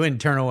wouldn't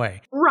turn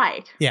away.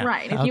 Right. Yeah.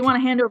 Right. If you want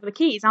to hand over the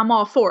keys, I'm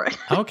all for it.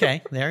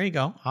 Okay. There you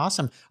go.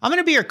 Awesome. I'm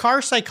going to be your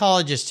car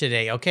psychologist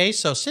today. Okay.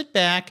 So sit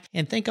back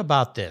and think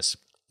about this.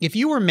 If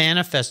you were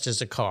manifest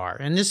as a car,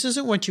 and this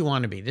isn't what you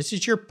want to be, this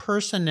is your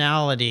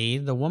personality,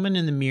 the woman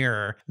in the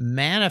mirror,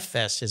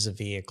 manifests as a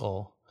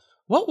vehicle,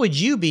 what would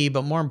you be,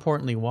 but more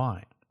importantly,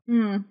 why?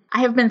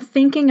 I have been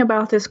thinking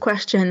about this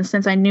question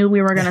since I knew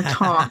we were going to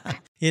talk.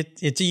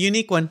 It's a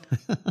unique one.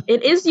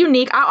 It is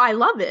unique. I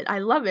love it. I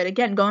love it.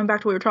 Again, going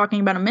back to what we were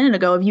talking about a minute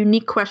ago of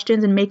unique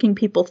questions and making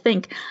people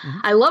think. Mm-hmm.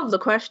 I love the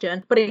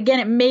question, but again,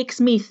 it makes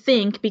me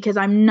think because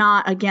I'm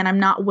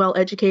not well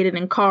educated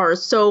in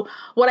cars. So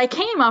what I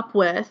came up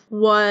with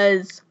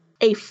was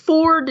a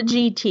Ford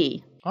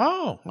GT.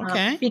 Oh,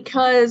 okay.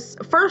 Because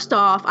first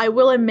off, I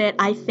will admit,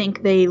 I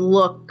think they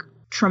look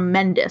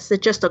tremendous.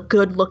 It's just a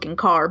good looking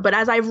car. But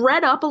as I've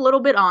read up a little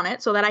bit on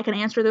it so that I can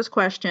answer this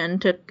question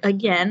to,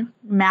 again,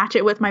 match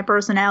it with my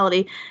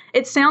personality,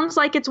 it sounds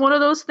like it's one of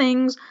those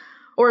things,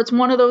 or it's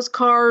one of those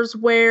cars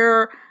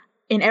where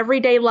in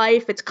everyday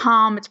life, it's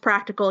calm, it's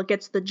practical, it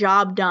gets the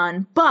job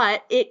done,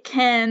 but it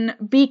can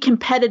be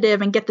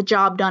competitive and get the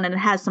job done, and it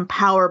has some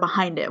power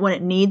behind it when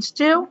it needs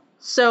to.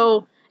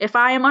 So if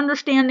I am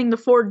understanding the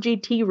Ford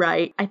GT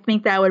right, I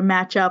think that would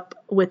match up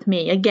with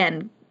me.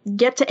 Again,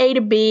 get to A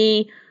to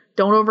B,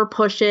 don't over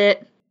push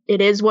it.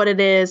 It is what it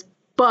is.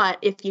 But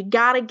if you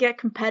got to get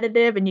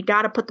competitive and you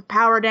got to put the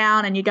power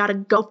down and you got to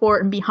go for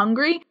it and be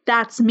hungry,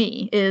 that's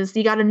me. Is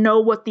you got to know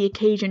what the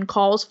occasion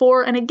calls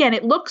for. And again,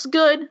 it looks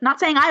good. Not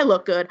saying I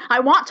look good. I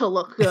want to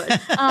look good.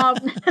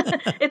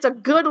 It's a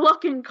good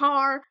looking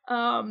car.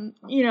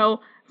 You know,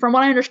 from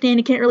what I understand,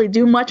 you can't really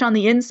do much on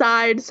the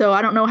inside. So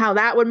I don't know how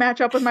that would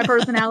match up with my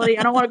personality.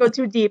 I don't want to go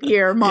too deep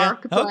here,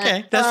 Mark. Yeah,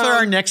 okay. But, that's for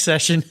our next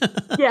session.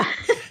 Yeah.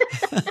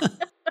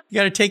 You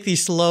got to take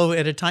these slow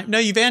at a time. No,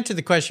 you've answered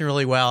the question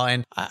really well,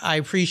 and I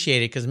appreciate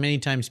it because many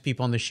times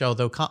people on the show,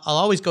 I'll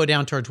always go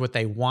down towards what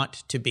they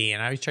want to be,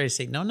 and I always try to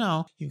say,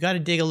 no, you've got to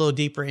dig a little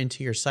deeper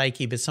into your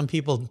psyche. But some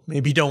people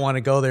maybe don't want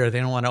to go there;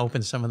 they don't want to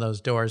open some of those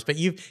doors. But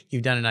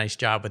you've done a nice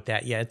job with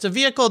that. Yeah, it's a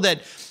vehicle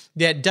that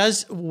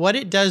does what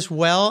it does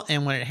well,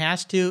 and when it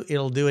has to,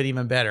 it'll do it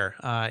even better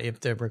if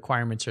the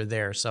requirements are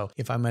there. So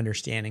if I'm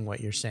understanding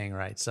what you're saying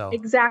right. So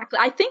exactly.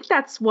 I think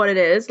that's what it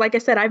is. Like I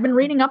said, I've been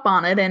reading up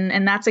on it,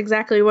 and that's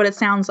exactly what it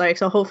sounds like.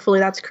 So hopefully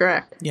that's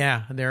correct.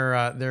 Yeah,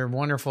 they're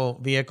wonderful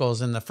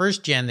vehicles. And the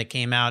first gen that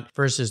came out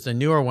versus the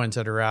newer ones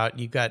that are out,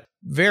 you've got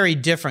very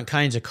different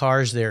kinds of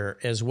cars there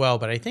as well.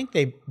 But I think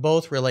they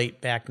both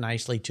relate back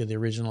nicely to the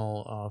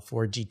original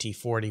Ford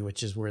GT40,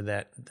 which is where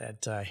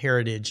that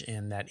heritage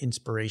and that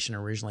inspiration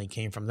originally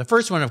came from. The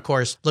first one, of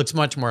course, looks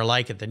much more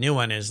like it. The new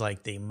one is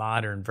like the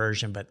modern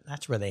version, but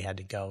that's where they had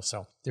to go.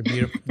 So they're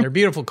beautiful. They're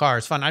beautiful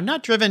cars. Fun. I've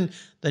not driven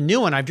the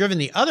new one. I've driven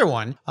the other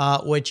one,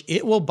 which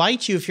it will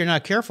bite you if you're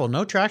not careful.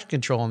 No traction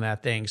control in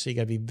that thing. So you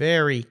got to be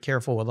very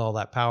careful with all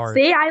that power.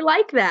 See, I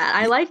like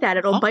that.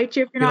 It'll bite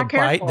you if you're not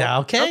careful.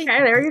 Okay. Okay,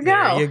 there you go.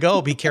 There you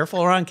go. Be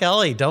careful around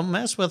Kelly. Don't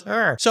mess with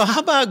her. So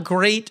how about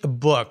great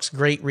books,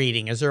 great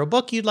reading? Is there a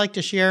book you'd like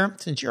to share?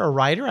 Since you're a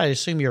writer, I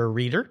assume you're a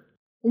reader.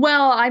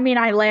 Well, I mean,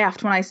 I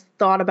laughed when I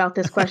thought about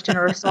this question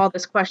or saw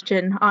this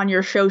question on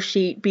your show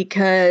sheet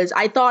because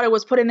I thought it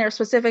was put in there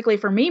specifically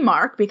for me,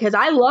 Mark, because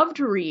I love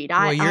to read.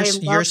 Well,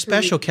 you're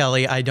special,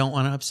 Kelly. I don't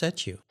want to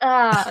upset you.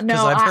 No, because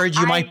I've heard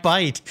you might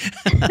bite.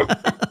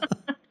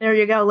 There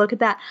you go. Look at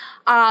that.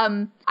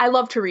 I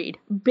love to read.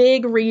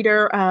 Big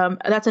reader.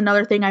 That's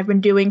another thing I've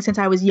been doing since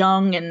I was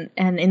young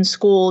and in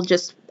school.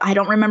 Just, I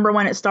don't remember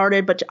when it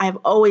started, but I've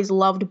always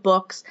loved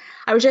books.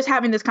 I was just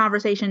having this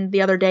conversation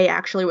the other day,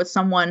 actually, with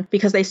someone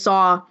because they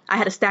saw I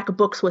had a stack of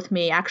books with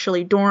me,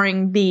 actually,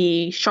 during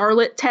the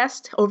Charlotte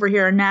test over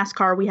here in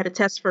NASCAR. We had a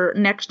test for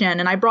Next Gen,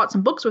 and I brought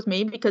some books with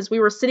me because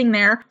we were sitting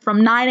there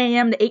from 9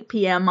 a.m. to 8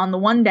 p.m. on the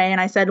one day, and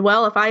I said,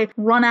 well, if I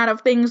run out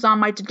of things on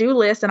my to-do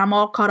list and I'm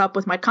all caught up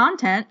with my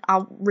content,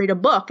 I'll read a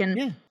book. And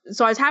yeah.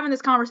 So I was having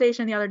this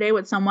conversation the other day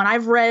with someone.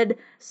 I've read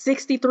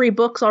 63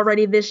 books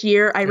already this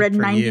year. I read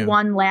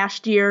 91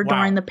 last year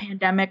during the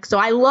pandemic. So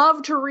I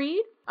love to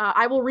read.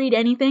 I will read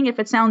anything if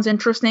it sounds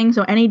interesting,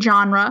 so any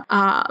genre.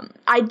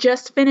 I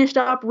just finished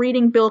up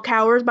reading Bill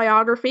Cowher's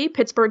biography, former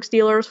Pittsburgh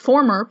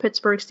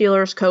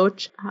Steelers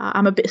coach.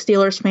 I'm a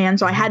Steelers fan,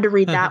 so I had to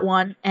read that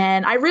one.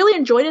 And I really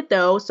enjoyed it,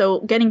 though.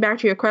 So getting back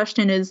to your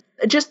question is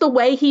just the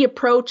way he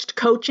approached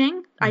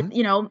coaching.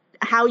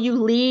 How you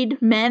lead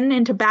men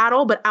into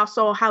battle, but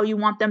also how you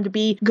want them to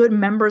be good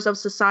members of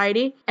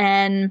society.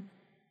 And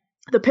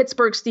the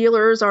Pittsburgh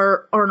Steelers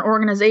are an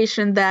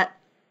organization that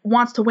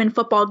wants to win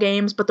football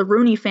games, but the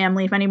Rooney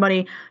family, if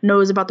anybody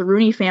knows about the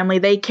Rooney family,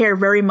 they care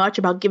very much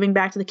about giving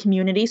back to the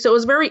community. So it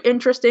was very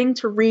interesting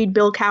to read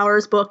Bill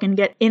Cowher's book and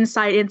get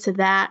insight into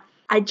that.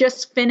 I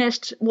just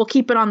finished, we'll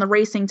keep it on the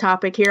racing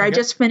topic here. Okay. I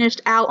just finished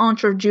Al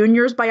Unser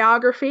Jr.'s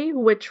biography,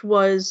 which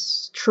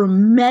was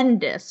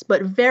tremendous,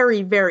 but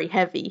very, very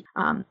heavy.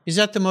 Is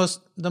that the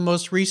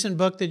most recent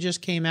book that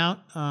just came out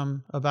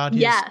about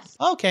his? Yes.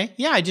 Okay.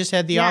 Yeah, I just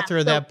had the author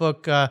of that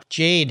book,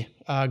 Jade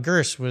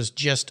Gers, was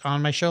just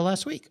on my show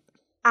last week.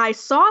 I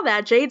saw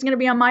that. Jade's going to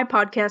be on my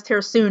podcast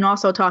here soon,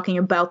 also talking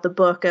about the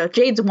book.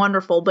 Jade's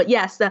wonderful. But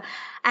yes,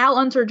 Al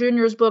Unser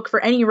Jr.'s book for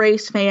any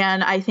race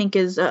fan, I think,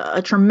 is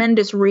a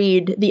tremendous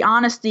read. The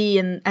honesty,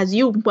 and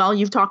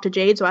you've talked to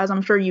Jade, so as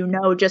I'm sure you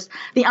know, just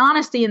the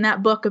honesty in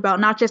that book about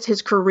not just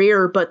his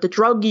career, but the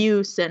drug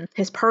use and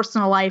his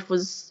personal life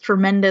was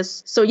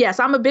tremendous. So yes,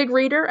 I'm a big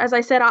reader. As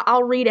I said,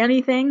 I'll read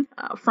anything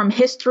from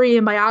history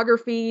and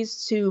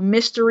biographies to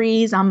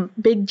mysteries. I'm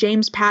a big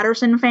James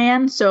Patterson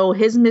fan, so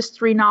his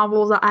mystery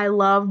novels I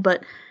love.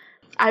 But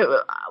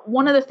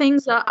one of the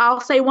things I'll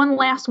say, one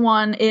last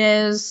one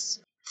is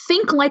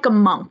Think Like a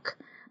Monk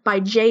by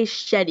Jay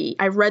Shetty.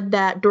 I read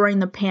that during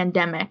the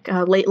pandemic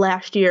late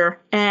last year,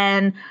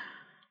 and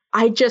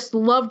I just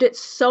loved it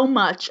so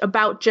much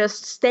about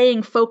just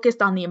staying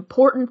focused on the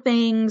important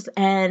things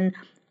and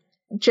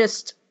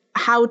just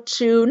how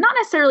to not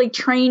necessarily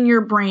train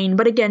your brain,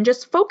 but again,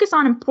 just focus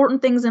on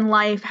important things in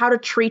life, how to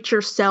treat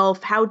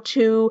yourself, how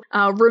to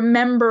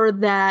remember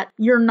that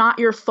you're not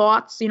your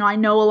thoughts. I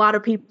know a lot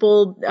of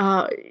people,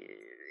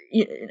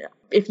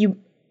 if you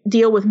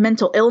deal with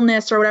mental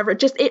illness or whatever,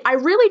 I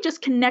really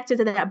just connected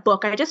to that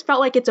book. I just felt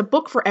like it's a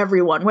book for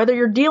everyone, whether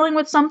you're dealing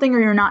with something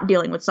or you're not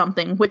dealing with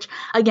something, which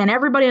again,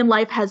 everybody in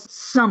life has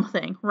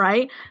something,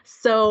 right?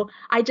 So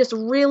I just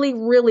really,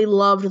 really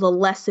loved the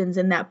lessons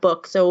in that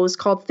book. So it was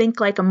called Think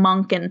Like a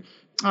Monk, and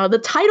the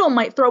title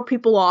might throw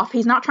people off.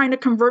 He's not trying to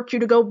convert you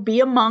to go be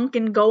a monk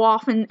and go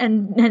off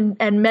and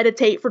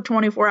meditate for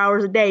 24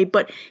 hours a day,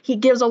 but he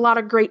gives a lot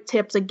of great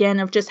tips, again,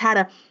 of just how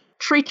to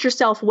treat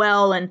yourself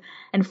well and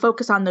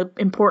focus on the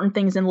important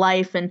things in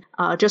life. And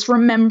just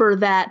remember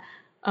that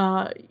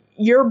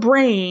your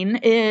brain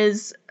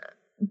is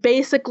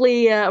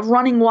basically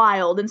running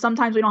wild. And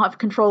sometimes we don't have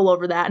control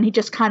over that. And he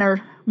just kind of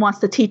wants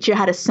to teach you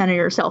how to center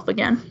yourself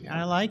again.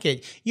 I like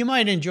it. You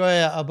might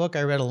enjoy a book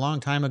I read a long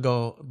time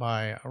ago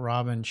by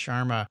Robin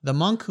Sharma, The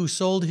Monk Who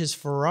Sold His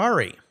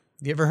Ferrari.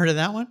 Have you ever heard of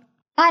that one?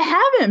 I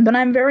haven't, but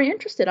I'm very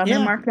interested. I'm going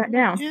to mark that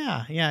down.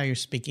 Yeah. You're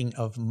speaking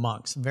of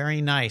monks.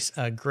 Very nice.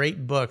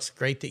 Great books.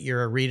 Great that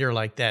you're a reader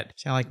like that.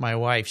 Sound like my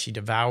wife. She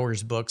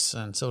devours books,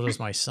 and so does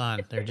my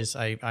son. They're just,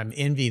 I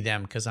envy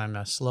them because I'm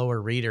a slower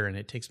reader, and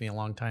it takes me a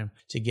long time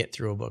to get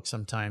through a book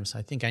sometimes.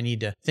 I think I need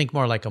to think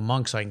more like a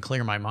monk so I can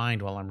clear my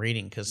mind while I'm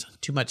reading, because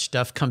too much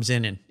stuff comes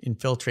in and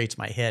infiltrates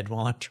my head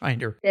while I'm trying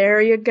to There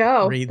you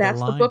go. Read That's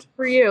the the book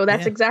for you.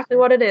 That's exactly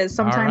what it is.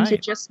 Sometimes you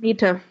just need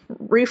to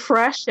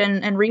refresh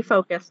and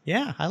refocus.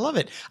 Yeah, I love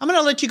it. I'm going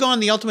to let you go on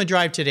the ultimate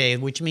drive today,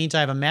 which means I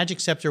have a magic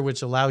scepter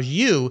which allows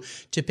you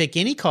to pick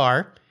any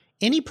car,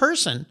 any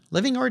person,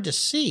 living or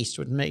deceased,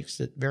 which makes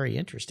it very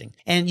interesting.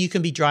 And you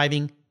can be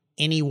driving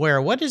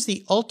anywhere. What does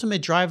the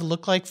ultimate drive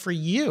look like for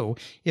you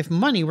if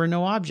money were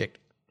no object?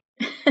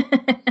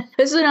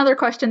 This is another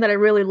question that I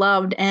really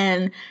loved,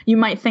 and you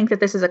might think that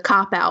this is a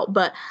cop-out,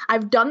 but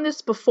I've done this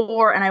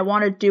before and I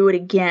want to do it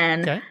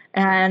again. Okay.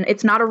 And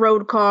it's not a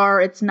road car.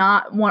 It's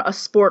not a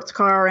sports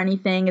car or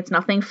anything. It's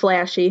nothing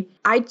flashy.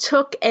 I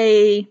took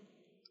a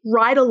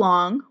ride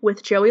along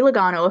with Joey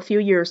Logano a few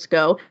years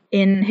ago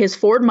in his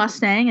Ford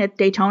Mustang at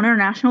Daytona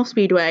International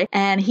Speedway,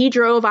 and he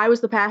drove, I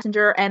was the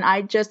passenger, and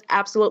I just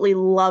absolutely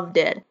loved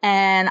it.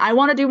 And I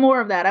want to do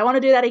more of that. I want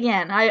to do that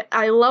again.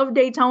 I love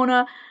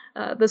Daytona.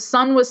 The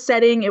sun was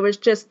setting. It was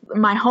just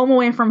my home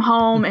away from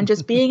home, and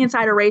just being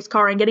inside a race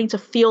car and getting to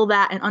feel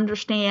that and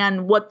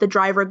understand what the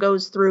driver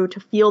goes through, to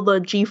feel the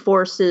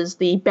G-forces,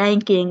 the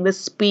banking, the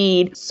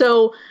speed.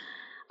 So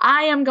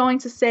I am going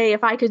to say,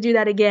 if I could do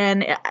that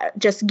again,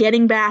 just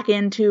getting back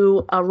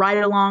into a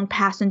ride-along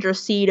passenger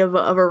seat of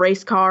a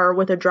race car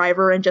with a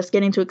driver, and just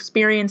getting to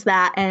experience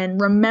that and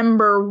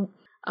remember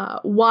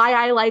why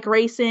I like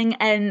racing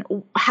and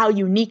how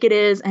unique it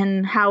is,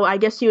 and how, I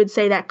guess you would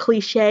say, that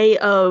cliche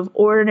of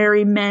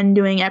ordinary men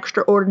doing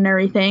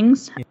extraordinary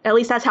things. At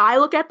least that's how I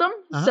look at them.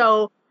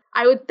 So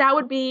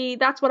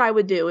that's what I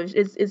would do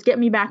is get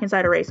me back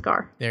inside a race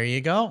car. There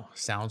you go.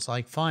 Sounds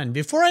like fun.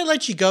 Before I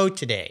let you go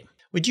today,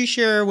 would you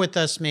share with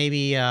us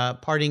maybe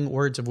parting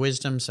words of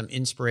wisdom, some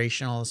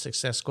inspirational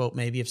success quote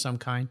maybe of some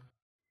kind?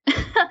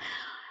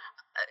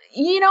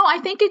 I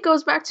think it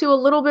goes back to a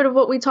little bit of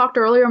what we talked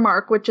earlier,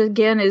 Mark, which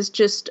again is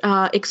just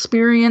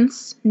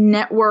experience,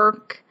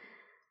 network,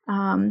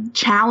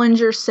 challenge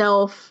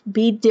yourself,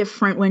 be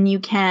different when you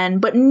can,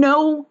 but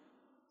know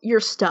your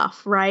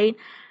stuff, right?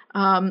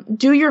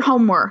 Do your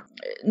homework,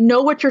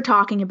 know what you're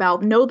talking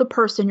about, know the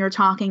person you're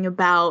talking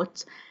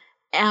about.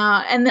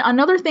 And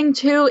another thing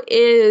too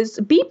is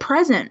be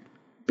present.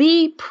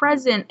 Be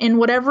present in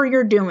whatever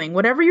you're doing.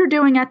 Whatever you're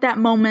doing at that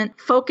moment,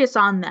 focus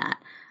on that.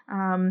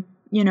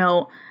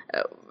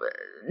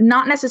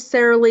 Not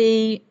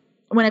necessarily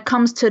when it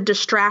comes to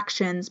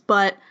distractions,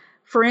 but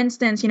for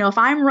instance, if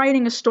I'm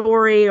writing a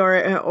story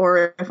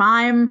or if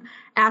I'm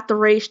at the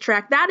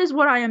racetrack, that is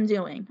what I am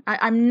doing.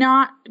 I'm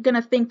not going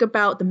to think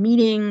about the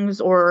meetings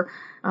or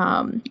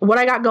what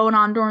I got going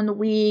on during the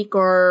week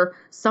or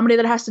somebody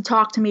that has to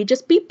talk to me.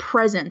 Just be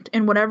present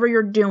in whatever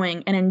you're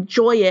doing and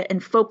enjoy it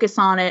and focus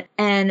on it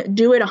and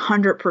do it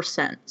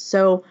 100%.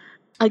 So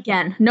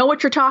again, know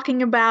what you're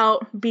talking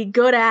about, be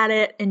good at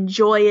it,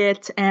 enjoy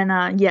it,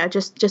 and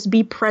just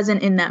be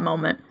present in that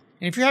moment.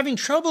 And if you're having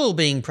trouble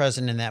being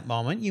present in that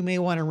moment, you may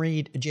want to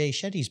read Jay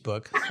Shetty's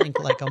book, Think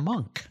Like a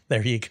Monk.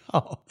 There you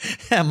go.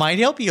 That might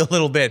help you a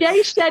little bit. Jay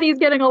Shetty's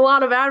getting a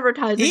lot of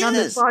advertising on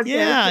this podcast.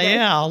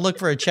 Yeah. I'll look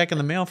for a check in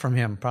the mail from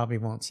him. Probably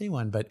won't see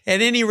one. But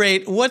at any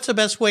rate, what's the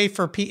best way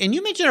for people? And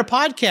you mentioned a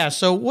podcast.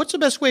 So what's the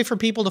best way for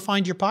people to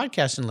find your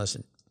podcast and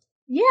listen?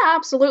 Yeah,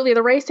 absolutely.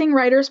 The Racing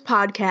Writers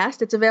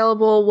Podcast. It's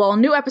available, well, a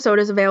new episode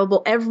is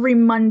available every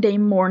Monday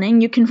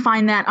morning. You can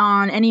find that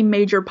on any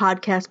major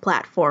podcast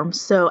platform.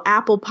 So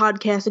Apple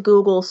Podcasts,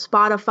 Google,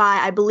 Spotify.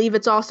 I believe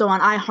it's also on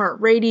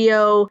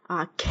iHeartRadio,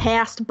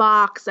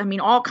 CastBox. I mean,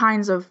 all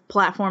kinds of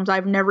platforms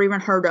I've never even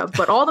heard of.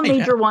 But all the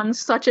major ones,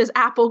 such as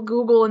Apple,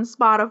 Google, and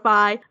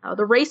Spotify.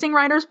 The Racing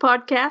Writers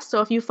Podcast. So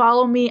if you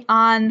follow me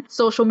on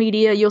social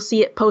media, you'll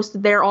see it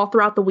posted there all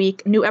throughout the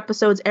week. New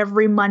episodes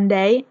every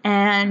Monday.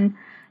 And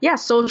yeah,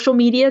 social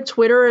media,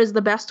 Twitter is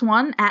the best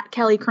one,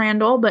 @Kelly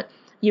Crandall, but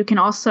you can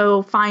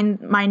also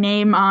find my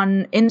name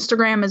on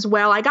Instagram as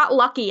well. I got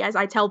lucky, as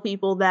I tell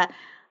people, that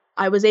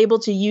I was able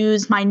to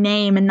use my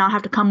name and not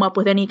have to come up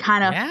with any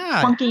kind of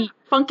funky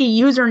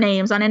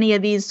usernames on any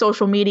of these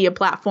social media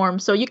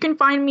platforms. So you can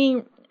find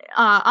me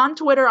on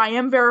Twitter. I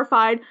am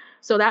verified,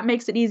 so that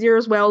makes it easier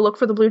as well. Look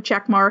for the blue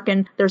check mark.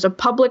 And there's a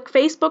public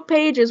Facebook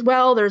page as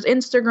well. There's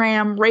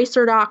Instagram,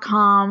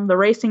 racer.com, the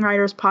Racing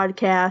Writers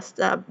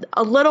Podcast,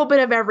 a little bit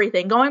of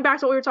everything. Going back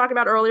to what we were talking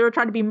about earlier,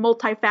 trying to be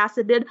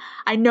multifaceted.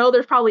 I know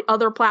there's probably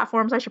other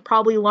platforms I should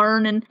probably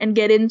learn and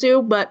get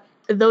into, but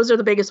those are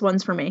the biggest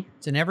ones for me.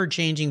 It's an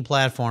ever-changing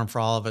platform for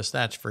all of us,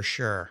 that's for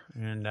sure.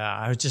 And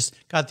I just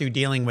got through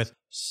dealing with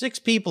 6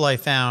 people I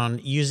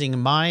found using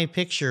my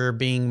picture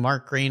being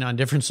Mark Green on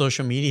different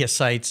social media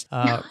sites,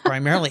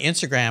 primarily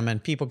Instagram.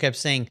 And people kept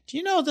saying, do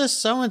you know this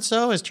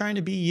so-and-so is trying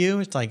to be you?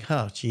 It's like,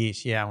 oh,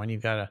 geez. Yeah, when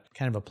you've got a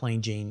kind of a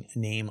plain Jane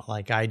name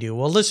like I do.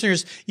 Well,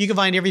 listeners, you can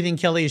find everything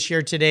Kelly has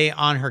shared today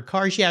on her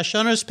Cars Yeah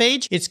show notes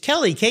page. It's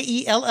Kelly,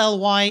 Kelly,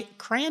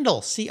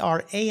 Crandall, Crandall.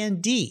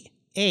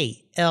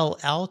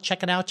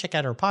 Check it out. Check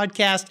out her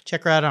podcast.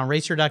 Check her out on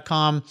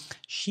racer.com.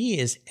 She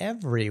is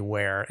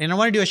everywhere. And I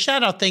want to do a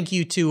shout out thank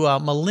you to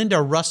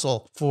Melinda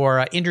Russell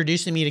for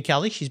introducing me to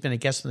Kelly. She's been a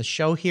guest on the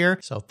show here.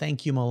 So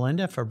thank you,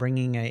 Melinda, for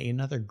bringing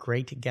another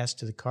great guest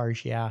to the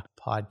Cars Yeah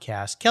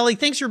podcast. Kelly,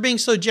 thanks for being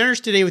so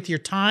generous today with your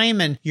time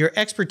and your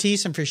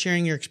expertise and for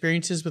sharing your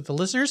experiences with the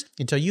listeners.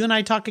 Until you and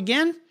I talk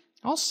again,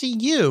 I'll see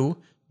you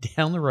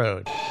down the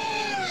road.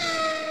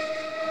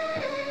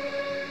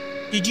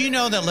 Did you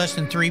know that less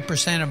than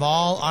 3% of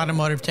all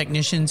automotive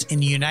technicians in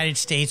the United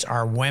States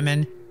are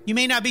women? You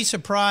may not be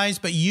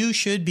surprised, but you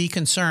should be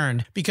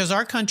concerned because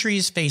our country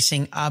is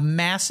facing a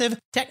massive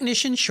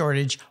technician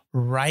shortage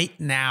right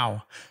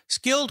now.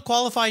 Skilled,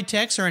 qualified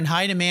techs are in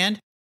high demand,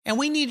 and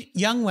we need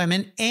young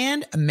women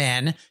and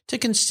men to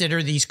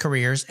consider these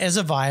careers as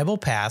a viable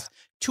path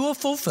to a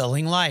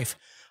fulfilling life.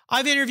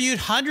 I've interviewed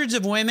hundreds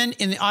of women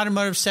in the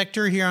automotive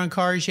sector here on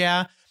Cars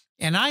Yeah,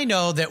 and I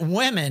know that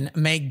women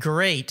make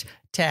great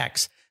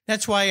techs.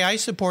 That's why I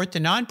support the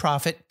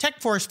nonprofit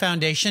TechForce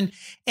Foundation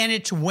and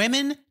its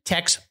Women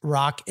Techs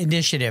Rock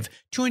initiative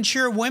to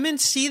ensure women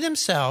see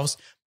themselves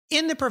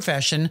in the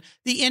profession,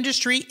 the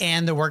industry,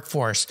 and the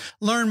workforce.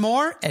 Learn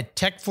more at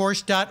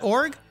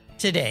techforce.org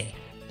today.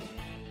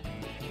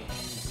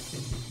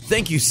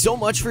 Thank you so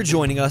much for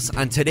joining us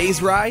on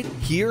today's ride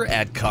here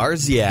at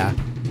Cars Yeah.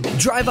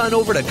 Drive on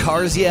over to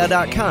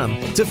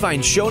carsyeah.com to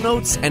find show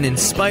notes and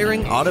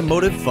inspiring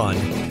automotive fun.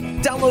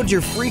 Download your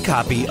free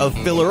copy of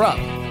Filler Up,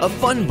 a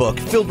fun book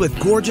filled with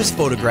gorgeous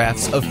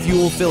photographs of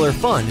fuel filler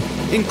fun,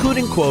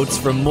 including quotes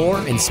from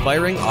more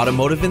inspiring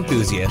automotive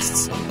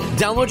enthusiasts.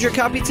 Download your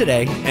copy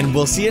today, and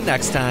we'll see you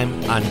next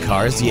time on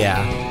Cars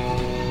Yeah.